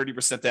more for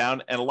 30%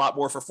 down and a lot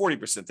more for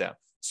 40% down.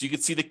 So you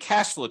can see the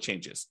cash flow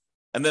changes.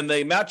 And then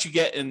the amount you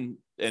get in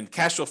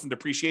cash flow from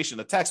depreciation,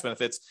 the tax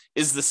benefits,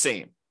 is the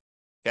same.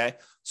 Okay.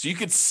 So you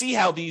can see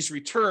how these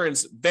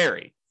returns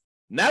vary.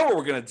 Now what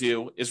we're going to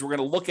do is we're going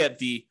to look at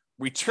the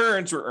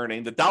returns we're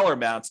earning, the dollar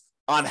amounts,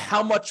 on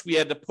how much we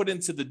had to put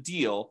into the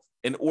deal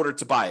in order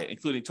to buy it,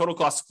 including total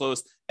cost to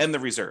close and the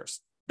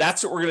reserves.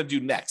 That's what we're going to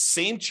do next.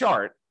 Same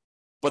chart,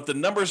 but the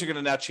numbers are going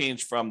to now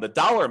change from the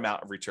dollar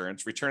amount of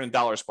returns, return in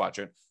dollars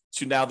quadrant,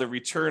 to now the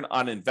return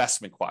on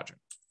investment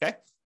quadrant. Okay,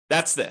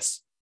 that's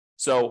this.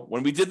 So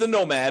when we did the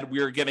Nomad, we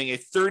were getting a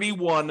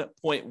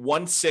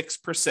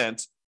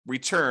 31.16%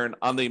 return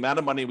on the amount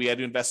of money we had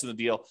to invest in the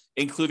deal,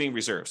 including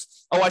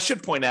reserves. Oh, I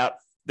should point out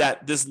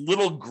that this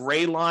little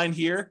gray line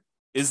here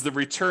is the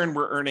return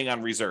we're earning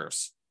on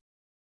reserves.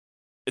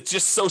 It's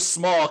just so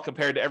small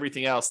compared to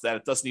everything else that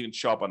it doesn't even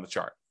show up on the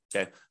chart.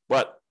 Okay,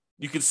 but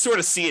you can sort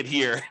of see it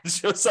here. It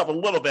shows up a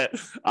little bit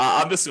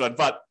on this one,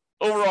 but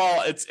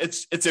overall,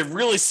 it's a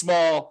really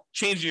small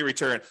change in your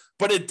return,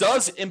 but it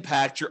does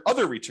impact your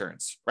other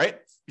returns, right?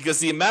 Because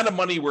the amount of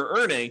money we're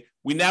earning,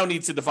 we now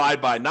need to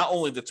divide by not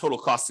only the total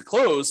cost to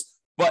close,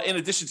 But in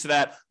addition to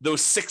that,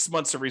 those 6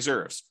 months of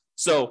reserves.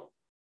 So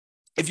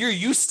if you're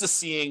used to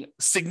seeing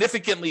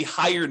significantly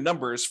higher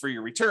numbers for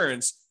your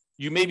returns,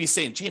 you may be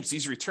saying, James,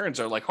 these returns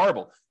are like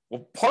horrible.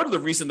 Well, part of the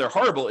reason they're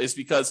horrible is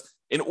because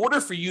in order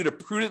for you to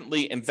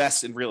prudently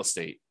invest in real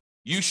estate,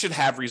 you should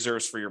have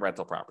reserves for your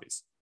rental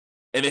properties.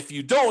 And if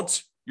you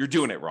don't, you're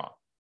doing it wrong.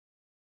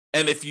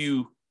 And if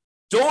you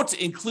don't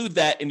include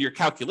that in your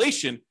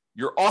calculation,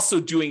 you're also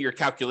doing your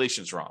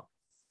calculations wrong.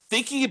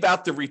 Thinking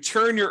about the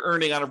return you're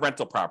earning on a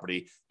rental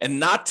property and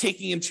not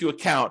taking into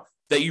account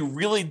that you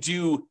really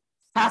do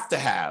have to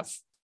have,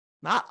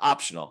 not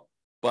optional,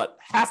 but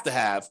have to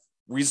have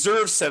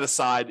reserves set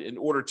aside in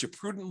order to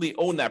prudently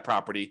own that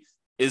property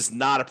is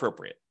not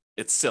appropriate.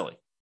 It's silly.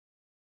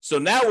 So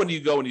now when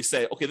you go and you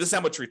say, okay, this is how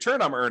much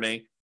return I'm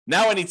earning,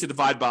 now I need to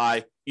divide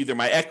by either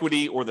my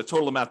equity or the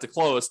total amount to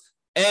close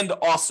and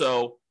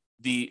also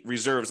the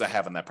reserves I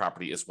have on that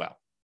property as well.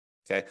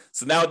 Okay,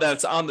 so now that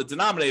it's on the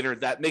denominator,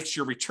 that makes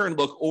your return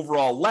look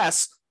overall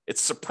less. It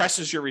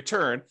suppresses your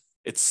return.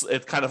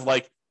 It kind of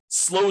like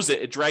slows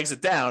it, it drags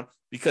it down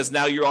because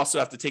now you also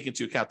have to take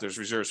into account those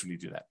reserves when you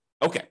do that.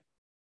 Okay,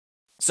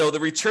 so the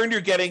return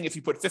you're getting if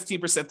you put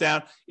 15%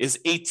 down is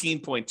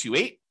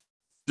 18.28.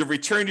 The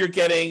return you're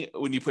getting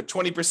when you put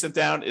 20%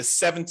 down is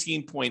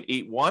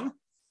 17.81.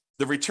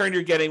 The return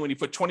you're getting when you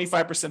put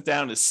 25%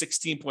 down is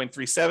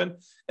 16.37.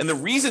 And the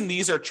reason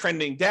these are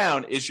trending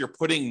down is you're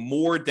putting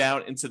more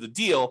down into the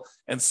deal.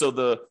 And so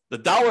the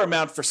dollar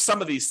amount for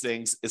some of these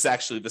things is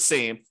actually the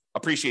same,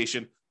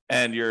 appreciation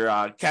and your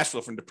cash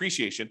flow from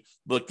depreciation.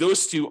 But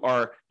those two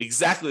are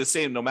exactly the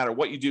same no matter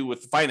what you do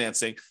with the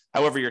financing.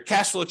 However, your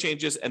cash flow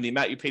changes and the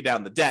amount you pay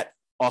down the debt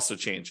also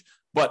change.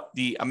 But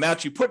the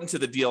amount you put into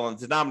the deal on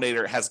the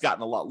denominator has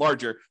gotten a lot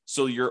larger.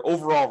 So your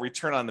overall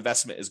return on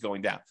investment is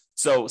going down.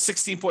 So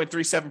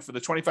 16.37 for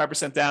the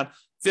 25% down,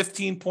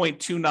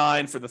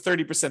 15.29 for the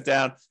 30%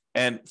 down,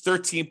 and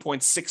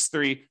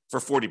 13.63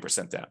 for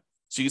 40% down.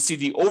 So you see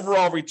the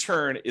overall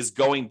return is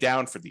going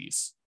down for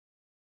these.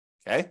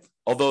 Okay.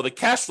 Although the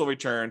cash flow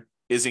return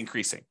is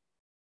increasing.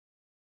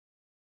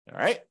 All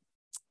right.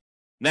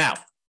 Now,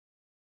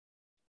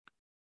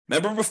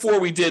 remember before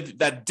we did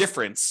that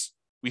difference,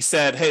 we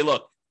said, hey,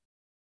 look,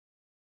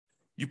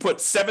 you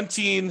put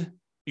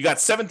you got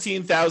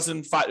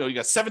 $1,750,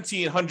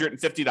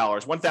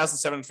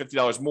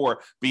 $1,750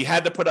 more, but you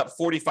had to put up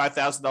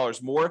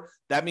 $45,000 more.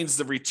 That means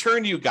the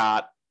return you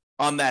got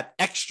on that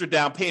extra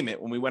down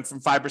payment when we went from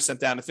 5%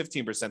 down to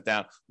 15%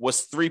 down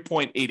was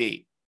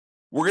 3.88.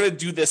 We're going to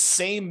do this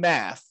same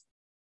math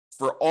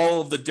for all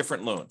of the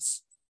different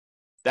loans.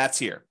 That's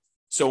here.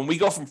 So when we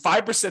go from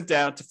 5%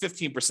 down to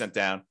 15%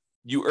 down,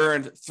 you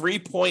earned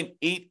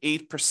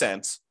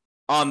 3.88%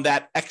 on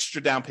that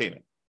extra down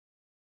payment.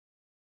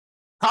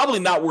 Probably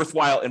not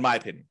worthwhile in my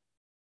opinion.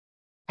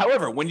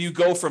 However, when you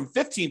go from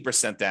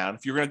 15% down,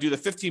 if you're going to do the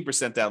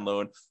 15% down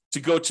loan to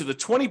go to the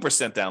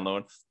 20% down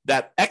loan,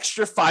 that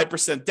extra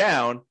 5%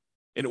 down,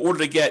 in order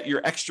to get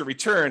your extra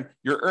return,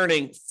 you're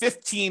earning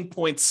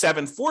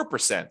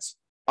 15.74%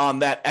 on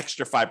that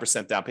extra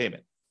 5% down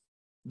payment.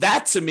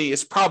 That to me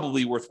is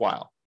probably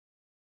worthwhile.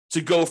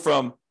 To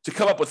come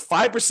up with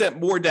 5%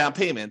 more down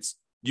payments,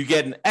 you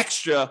get an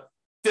extra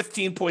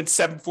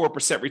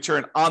 15.74%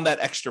 return on that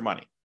extra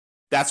money.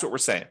 That's what we're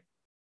saying.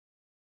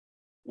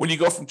 When you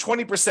go from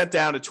 20%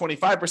 down to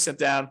 25%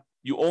 down,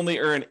 you only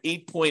earn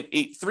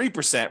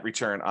 8.83%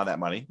 return on that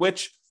money,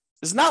 which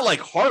is not like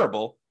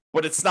horrible,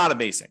 but it's not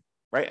amazing,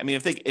 right? I mean, I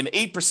think an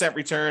 8%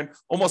 return,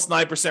 almost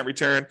 9%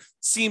 return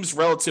seems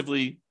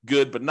relatively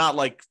good, but not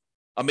like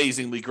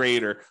amazingly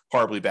great or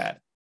horribly bad.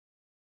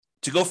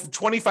 To go from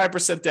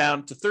 25%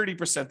 down to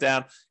 30%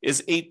 down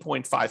is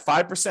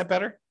 8.55%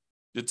 better.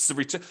 It's the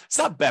return. It's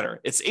not better.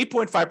 It's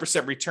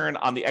 8.5% return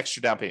on the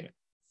extra down payment.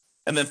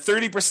 And then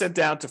 30%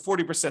 down to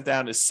 40%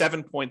 down is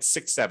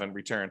 7.67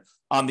 return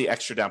on the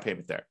extra down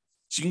payment there.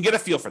 So you can get a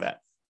feel for that.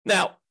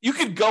 Now, you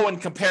could go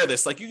and compare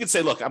this. Like you could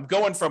say, look, I'm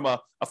going from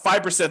a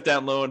 5%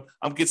 down loan.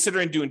 I'm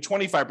considering doing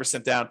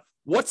 25% down.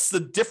 What's the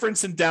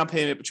difference in down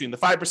payment between the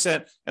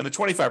 5% and the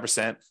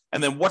 25%?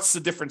 And then what's the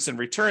difference in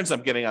returns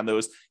I'm getting on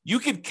those? You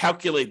could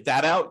calculate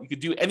that out. You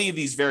could do any of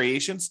these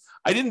variations.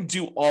 I didn't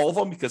do all of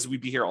them because we'd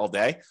be here all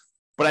day,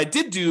 but I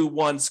did do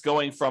ones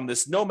going from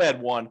this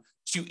Nomad one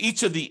to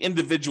each of the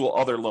individual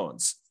other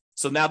loans.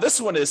 So now this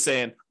one is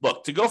saying,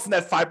 look, to go from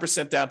that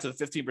 5% down to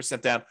the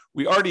 15% down,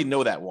 we already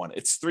know that one.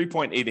 It's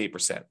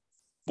 3.88%.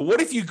 But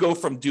what if you go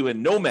from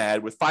doing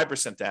Nomad with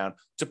 5% down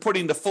to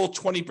putting the full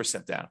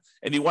 20% down?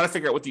 And you want to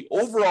figure out what the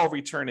overall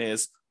return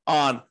is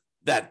on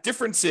that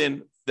difference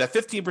in that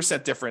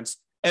 15% difference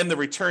and the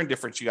return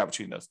difference you got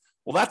between those.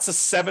 Well, that's a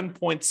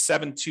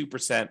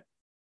 7.72%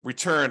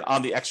 return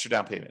on the extra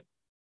down payment.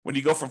 When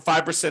you go from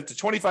 5% to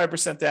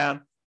 25%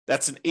 down,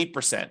 that's an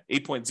 8%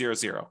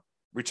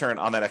 return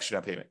on that extra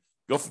down payment.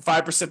 Go from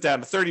 5%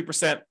 down to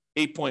 30%,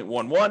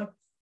 8.11,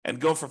 and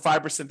go from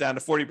 5% down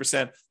to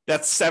 40%,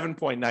 that's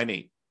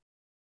 7.98.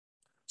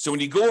 So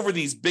when you go over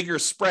these bigger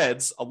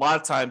spreads, a lot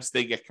of times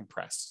they get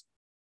compressed,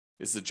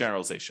 is the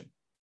generalization.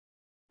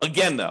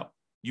 Again, though,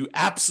 you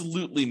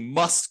absolutely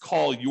must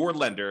call your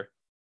lender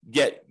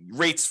get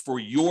rates for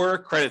your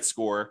credit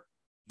score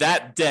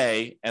that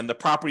day and the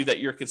property that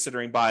you're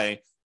considering buying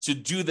to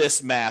do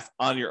this math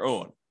on your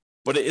own.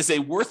 But it is a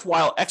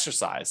worthwhile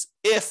exercise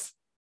if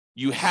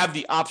you have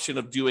the option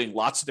of doing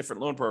lots of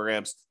different loan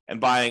programs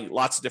and buying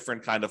lots of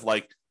different kind of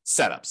like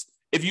setups.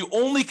 If you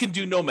only can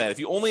do Nomad, if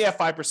you only have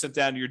 5%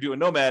 down, you're doing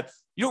Nomad,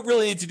 you don't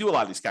really need to do a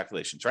lot of these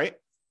calculations, right?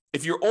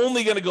 If you're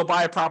only going to go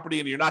buy a property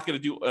and you're not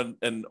going to do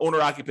an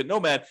owner-occupant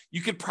Nomad,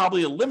 you could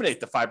probably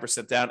eliminate the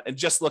 5% down and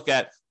just look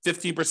at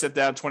 15%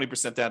 down,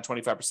 20% down,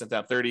 25%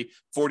 down, 30,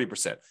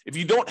 40%. If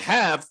you don't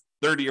have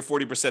 30 or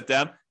 40%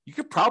 down, you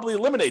could probably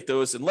eliminate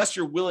those unless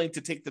you're willing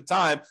to take the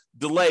time,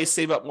 delay,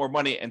 save up more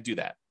money, and do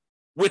that,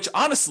 which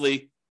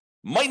honestly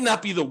might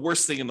not be the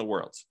worst thing in the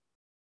world.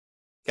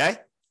 Okay?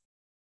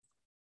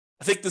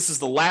 I think this is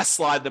the last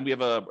slide, then we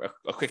have a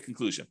quick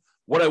conclusion.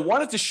 What I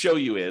wanted to show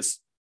you is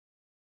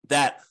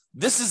that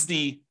this is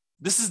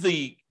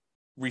the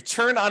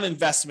return on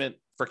investment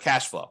for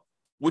cash flow,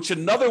 which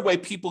another way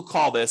people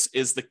call this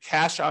is the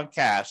cash on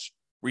cash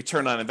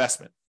return on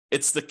investment.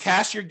 It's the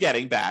cash you're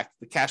getting back,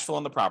 the cash flow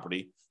on the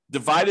property,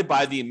 divided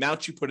by the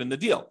amount you put in the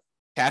deal.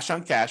 Cash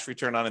on cash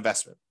return on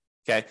investment.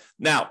 Okay.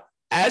 Now,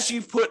 as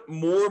you put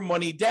more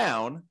money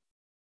down,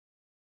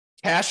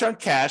 cash on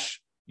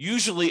cash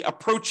usually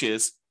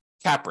approaches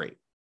cap rate.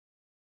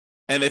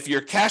 And if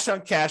your cash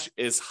on cash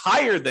is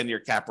higher than your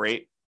cap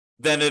rate,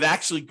 then it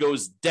actually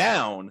goes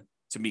down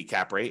to meet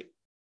cap rate.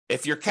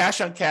 If your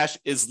cash on cash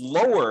is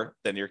lower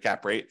than your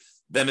cap rate,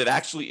 then it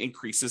actually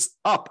increases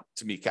up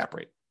to meet cap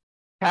rate.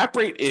 Cap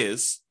rate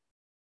is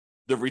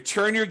the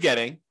return you're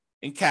getting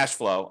in cash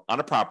flow on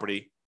a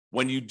property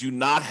when you do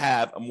not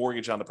have a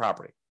mortgage on the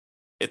property.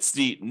 It's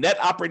the net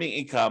operating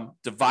income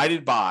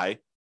divided by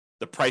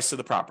the price of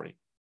the property.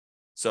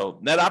 So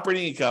net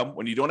operating income,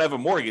 when you don't have a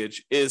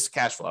mortgage, is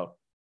cash flow.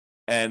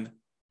 And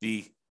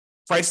the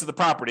price of the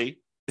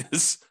property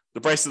is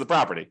the price of the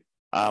property.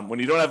 When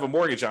you don't have a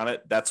mortgage on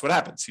it, that's what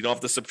happens. You don't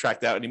have to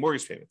subtract out any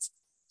mortgage payments.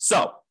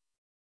 So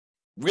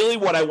really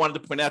what I wanted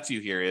to point out to you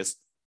here is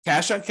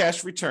cash on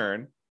cash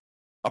return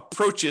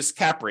approaches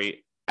cap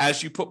rate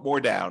as you put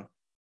more down.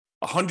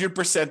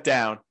 100%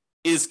 down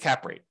is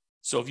cap rate.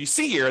 So if you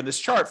see here in this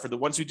chart for the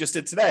ones we just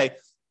did today,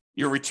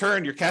 your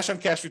return, your cash on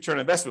cash return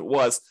on investment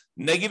was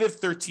negative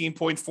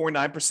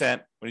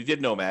 13.49% when you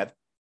did Nomad,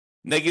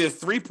 negative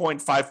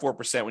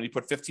 3.54% when you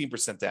put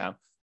 15% down,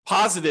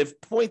 positive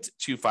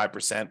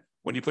 0.25%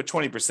 when you put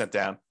 20%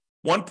 down,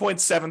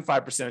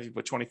 1.75% if you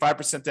put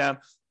 25% down,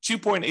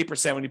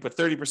 2.8% when you put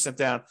 30%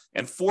 down,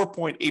 and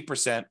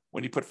 4.8%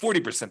 when you put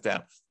 40%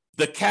 down.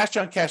 The cash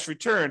on cash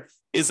return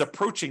is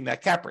approaching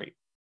that cap rate.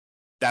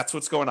 That's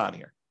what's going on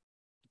here.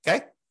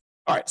 Okay?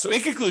 All right. So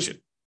in conclusion,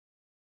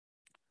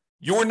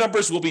 your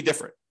numbers will be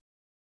different.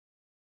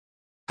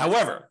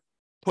 However,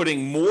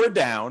 putting more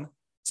down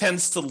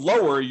tends to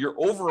lower your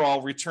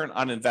overall return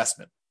on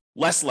investment.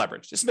 Less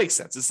leverage. This makes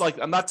sense. It's like,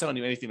 I'm not telling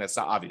you anything that's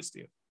not obvious to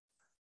you.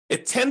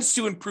 It tends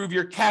to improve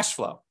your cash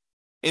flow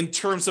in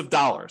terms of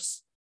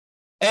dollars.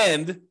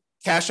 And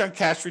cash on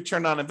cash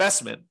return on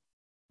investment,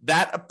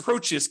 that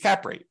approaches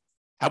cap rate.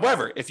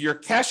 However, if your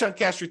cash on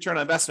cash return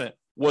on investment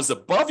was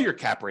above your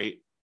cap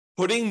rate,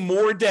 putting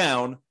more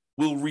down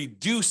will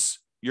reduce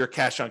your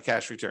cash on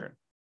cash return.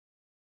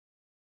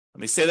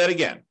 Let me say that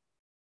again.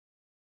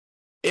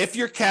 If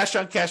your cash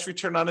on cash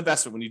return on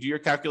investment, when you do your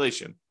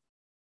calculation,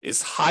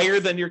 is higher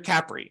than your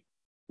cap rate,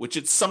 which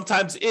it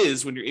sometimes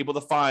is when you're able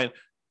to find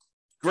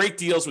great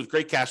deals with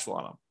great cash flow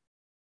on them.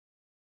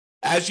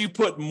 As you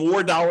put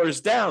more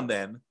dollars down,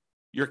 then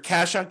your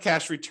cash on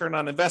cash return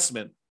on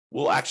investment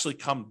will actually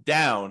come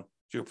down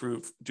to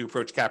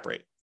approach cap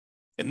rate.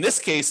 In this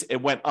case,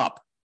 it went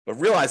up, but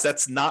realize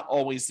that's not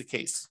always the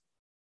case.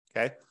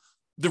 Okay.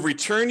 The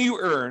return you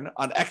earn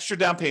on extra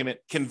down payment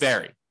can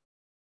vary.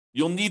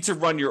 You'll need to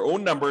run your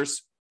own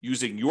numbers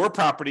using your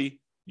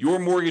property, your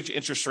mortgage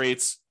interest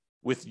rates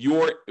with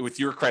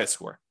your credit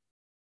score.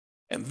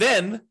 And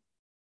then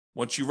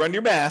once you run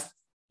your math,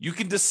 you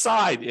can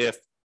decide if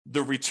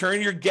the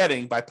return you're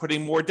getting by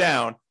putting more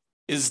down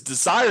is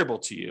desirable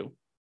to you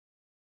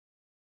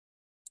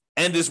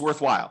and is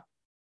worthwhile.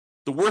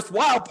 The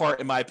worthwhile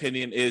part, in my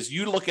opinion, is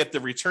you look at the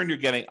return you're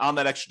getting on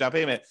that extra down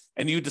payment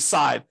and you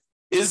decide,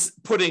 is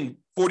putting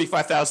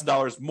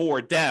 $45,000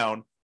 more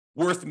down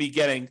worth me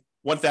getting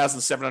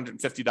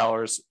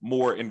 $1,750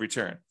 more in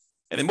return?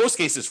 And in most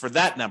cases, for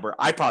that number,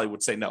 I probably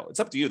would say no.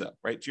 It's up to you, though,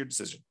 right? It's your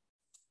decision.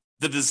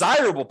 The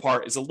desirable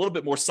part is a little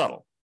bit more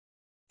subtle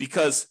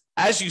because,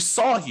 as you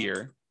saw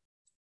here,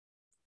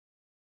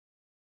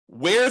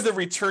 where the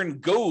return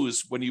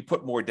goes when you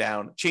put more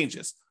down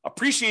changes.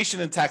 Appreciation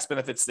and tax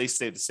benefits, they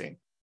stay the same.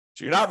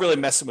 So you're not really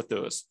messing with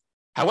those.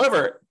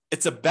 However,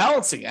 it's a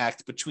balancing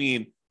act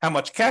between how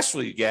much cash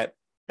flow you get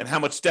and how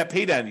much debt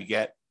pay down you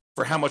get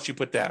for how much you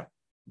put down.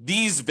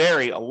 These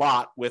vary a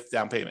lot with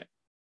down payment.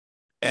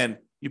 And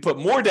you put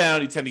more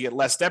down, you tend to get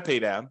less debt pay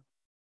down,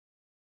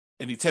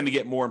 and you tend to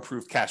get more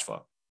improved cash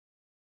flow.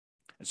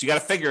 And so you got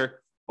to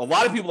figure, a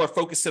lot of people are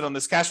focused in on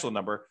this cash flow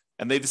number,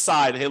 and they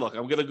decide, hey, look,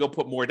 I'm going to go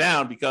put more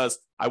down because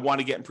I want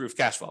to get improved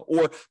cash flow,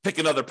 or pick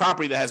another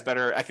property that has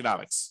better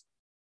economics,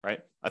 right?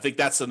 I think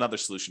that's another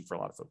solution for a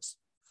lot of folks.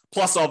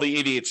 Plus all the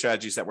 88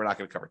 strategies that we're not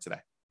going to cover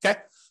today. Okay.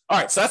 All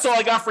right. So that's all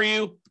I got for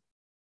you.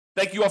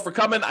 Thank you all for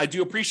coming. I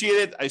do appreciate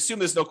it. I assume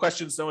there's no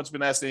questions. No one's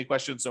been asking any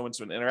questions. No one's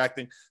been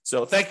interacting.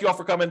 So thank you all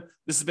for coming.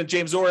 This has been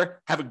James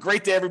Orr. Have a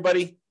great day,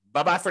 everybody.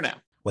 Bye-bye for now.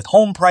 With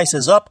home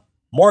prices up,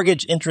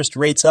 mortgage interest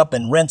rates up,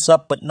 and rents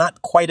up, but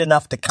not quite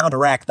enough to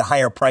counteract the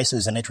higher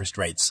prices and interest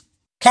rates.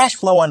 Cash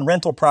flow on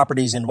rental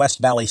properties in West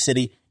Valley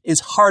City is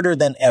harder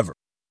than ever.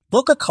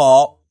 Book a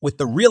call with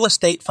the Real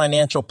Estate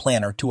Financial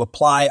Planner to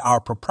apply our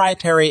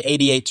proprietary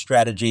 88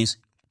 strategies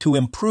to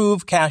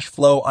improve cash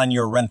flow on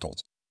your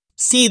rentals.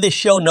 See the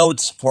show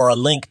notes for a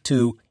link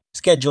to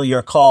schedule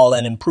your call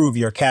and improve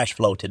your cash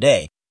flow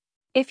today.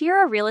 If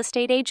you're a real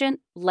estate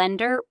agent,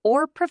 lender,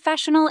 or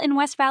professional in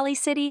West Valley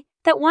City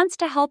that wants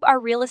to help our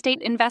real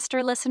estate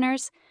investor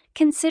listeners,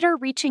 consider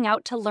reaching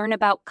out to learn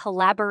about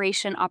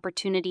collaboration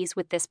opportunities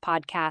with this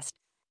podcast.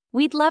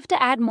 We'd love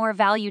to add more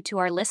value to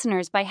our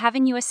listeners by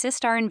having you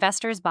assist our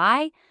investors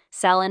buy,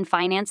 sell, and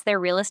finance their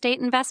real estate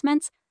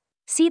investments.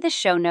 See the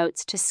show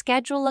notes to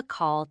schedule a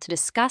call to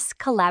discuss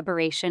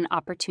collaboration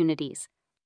opportunities.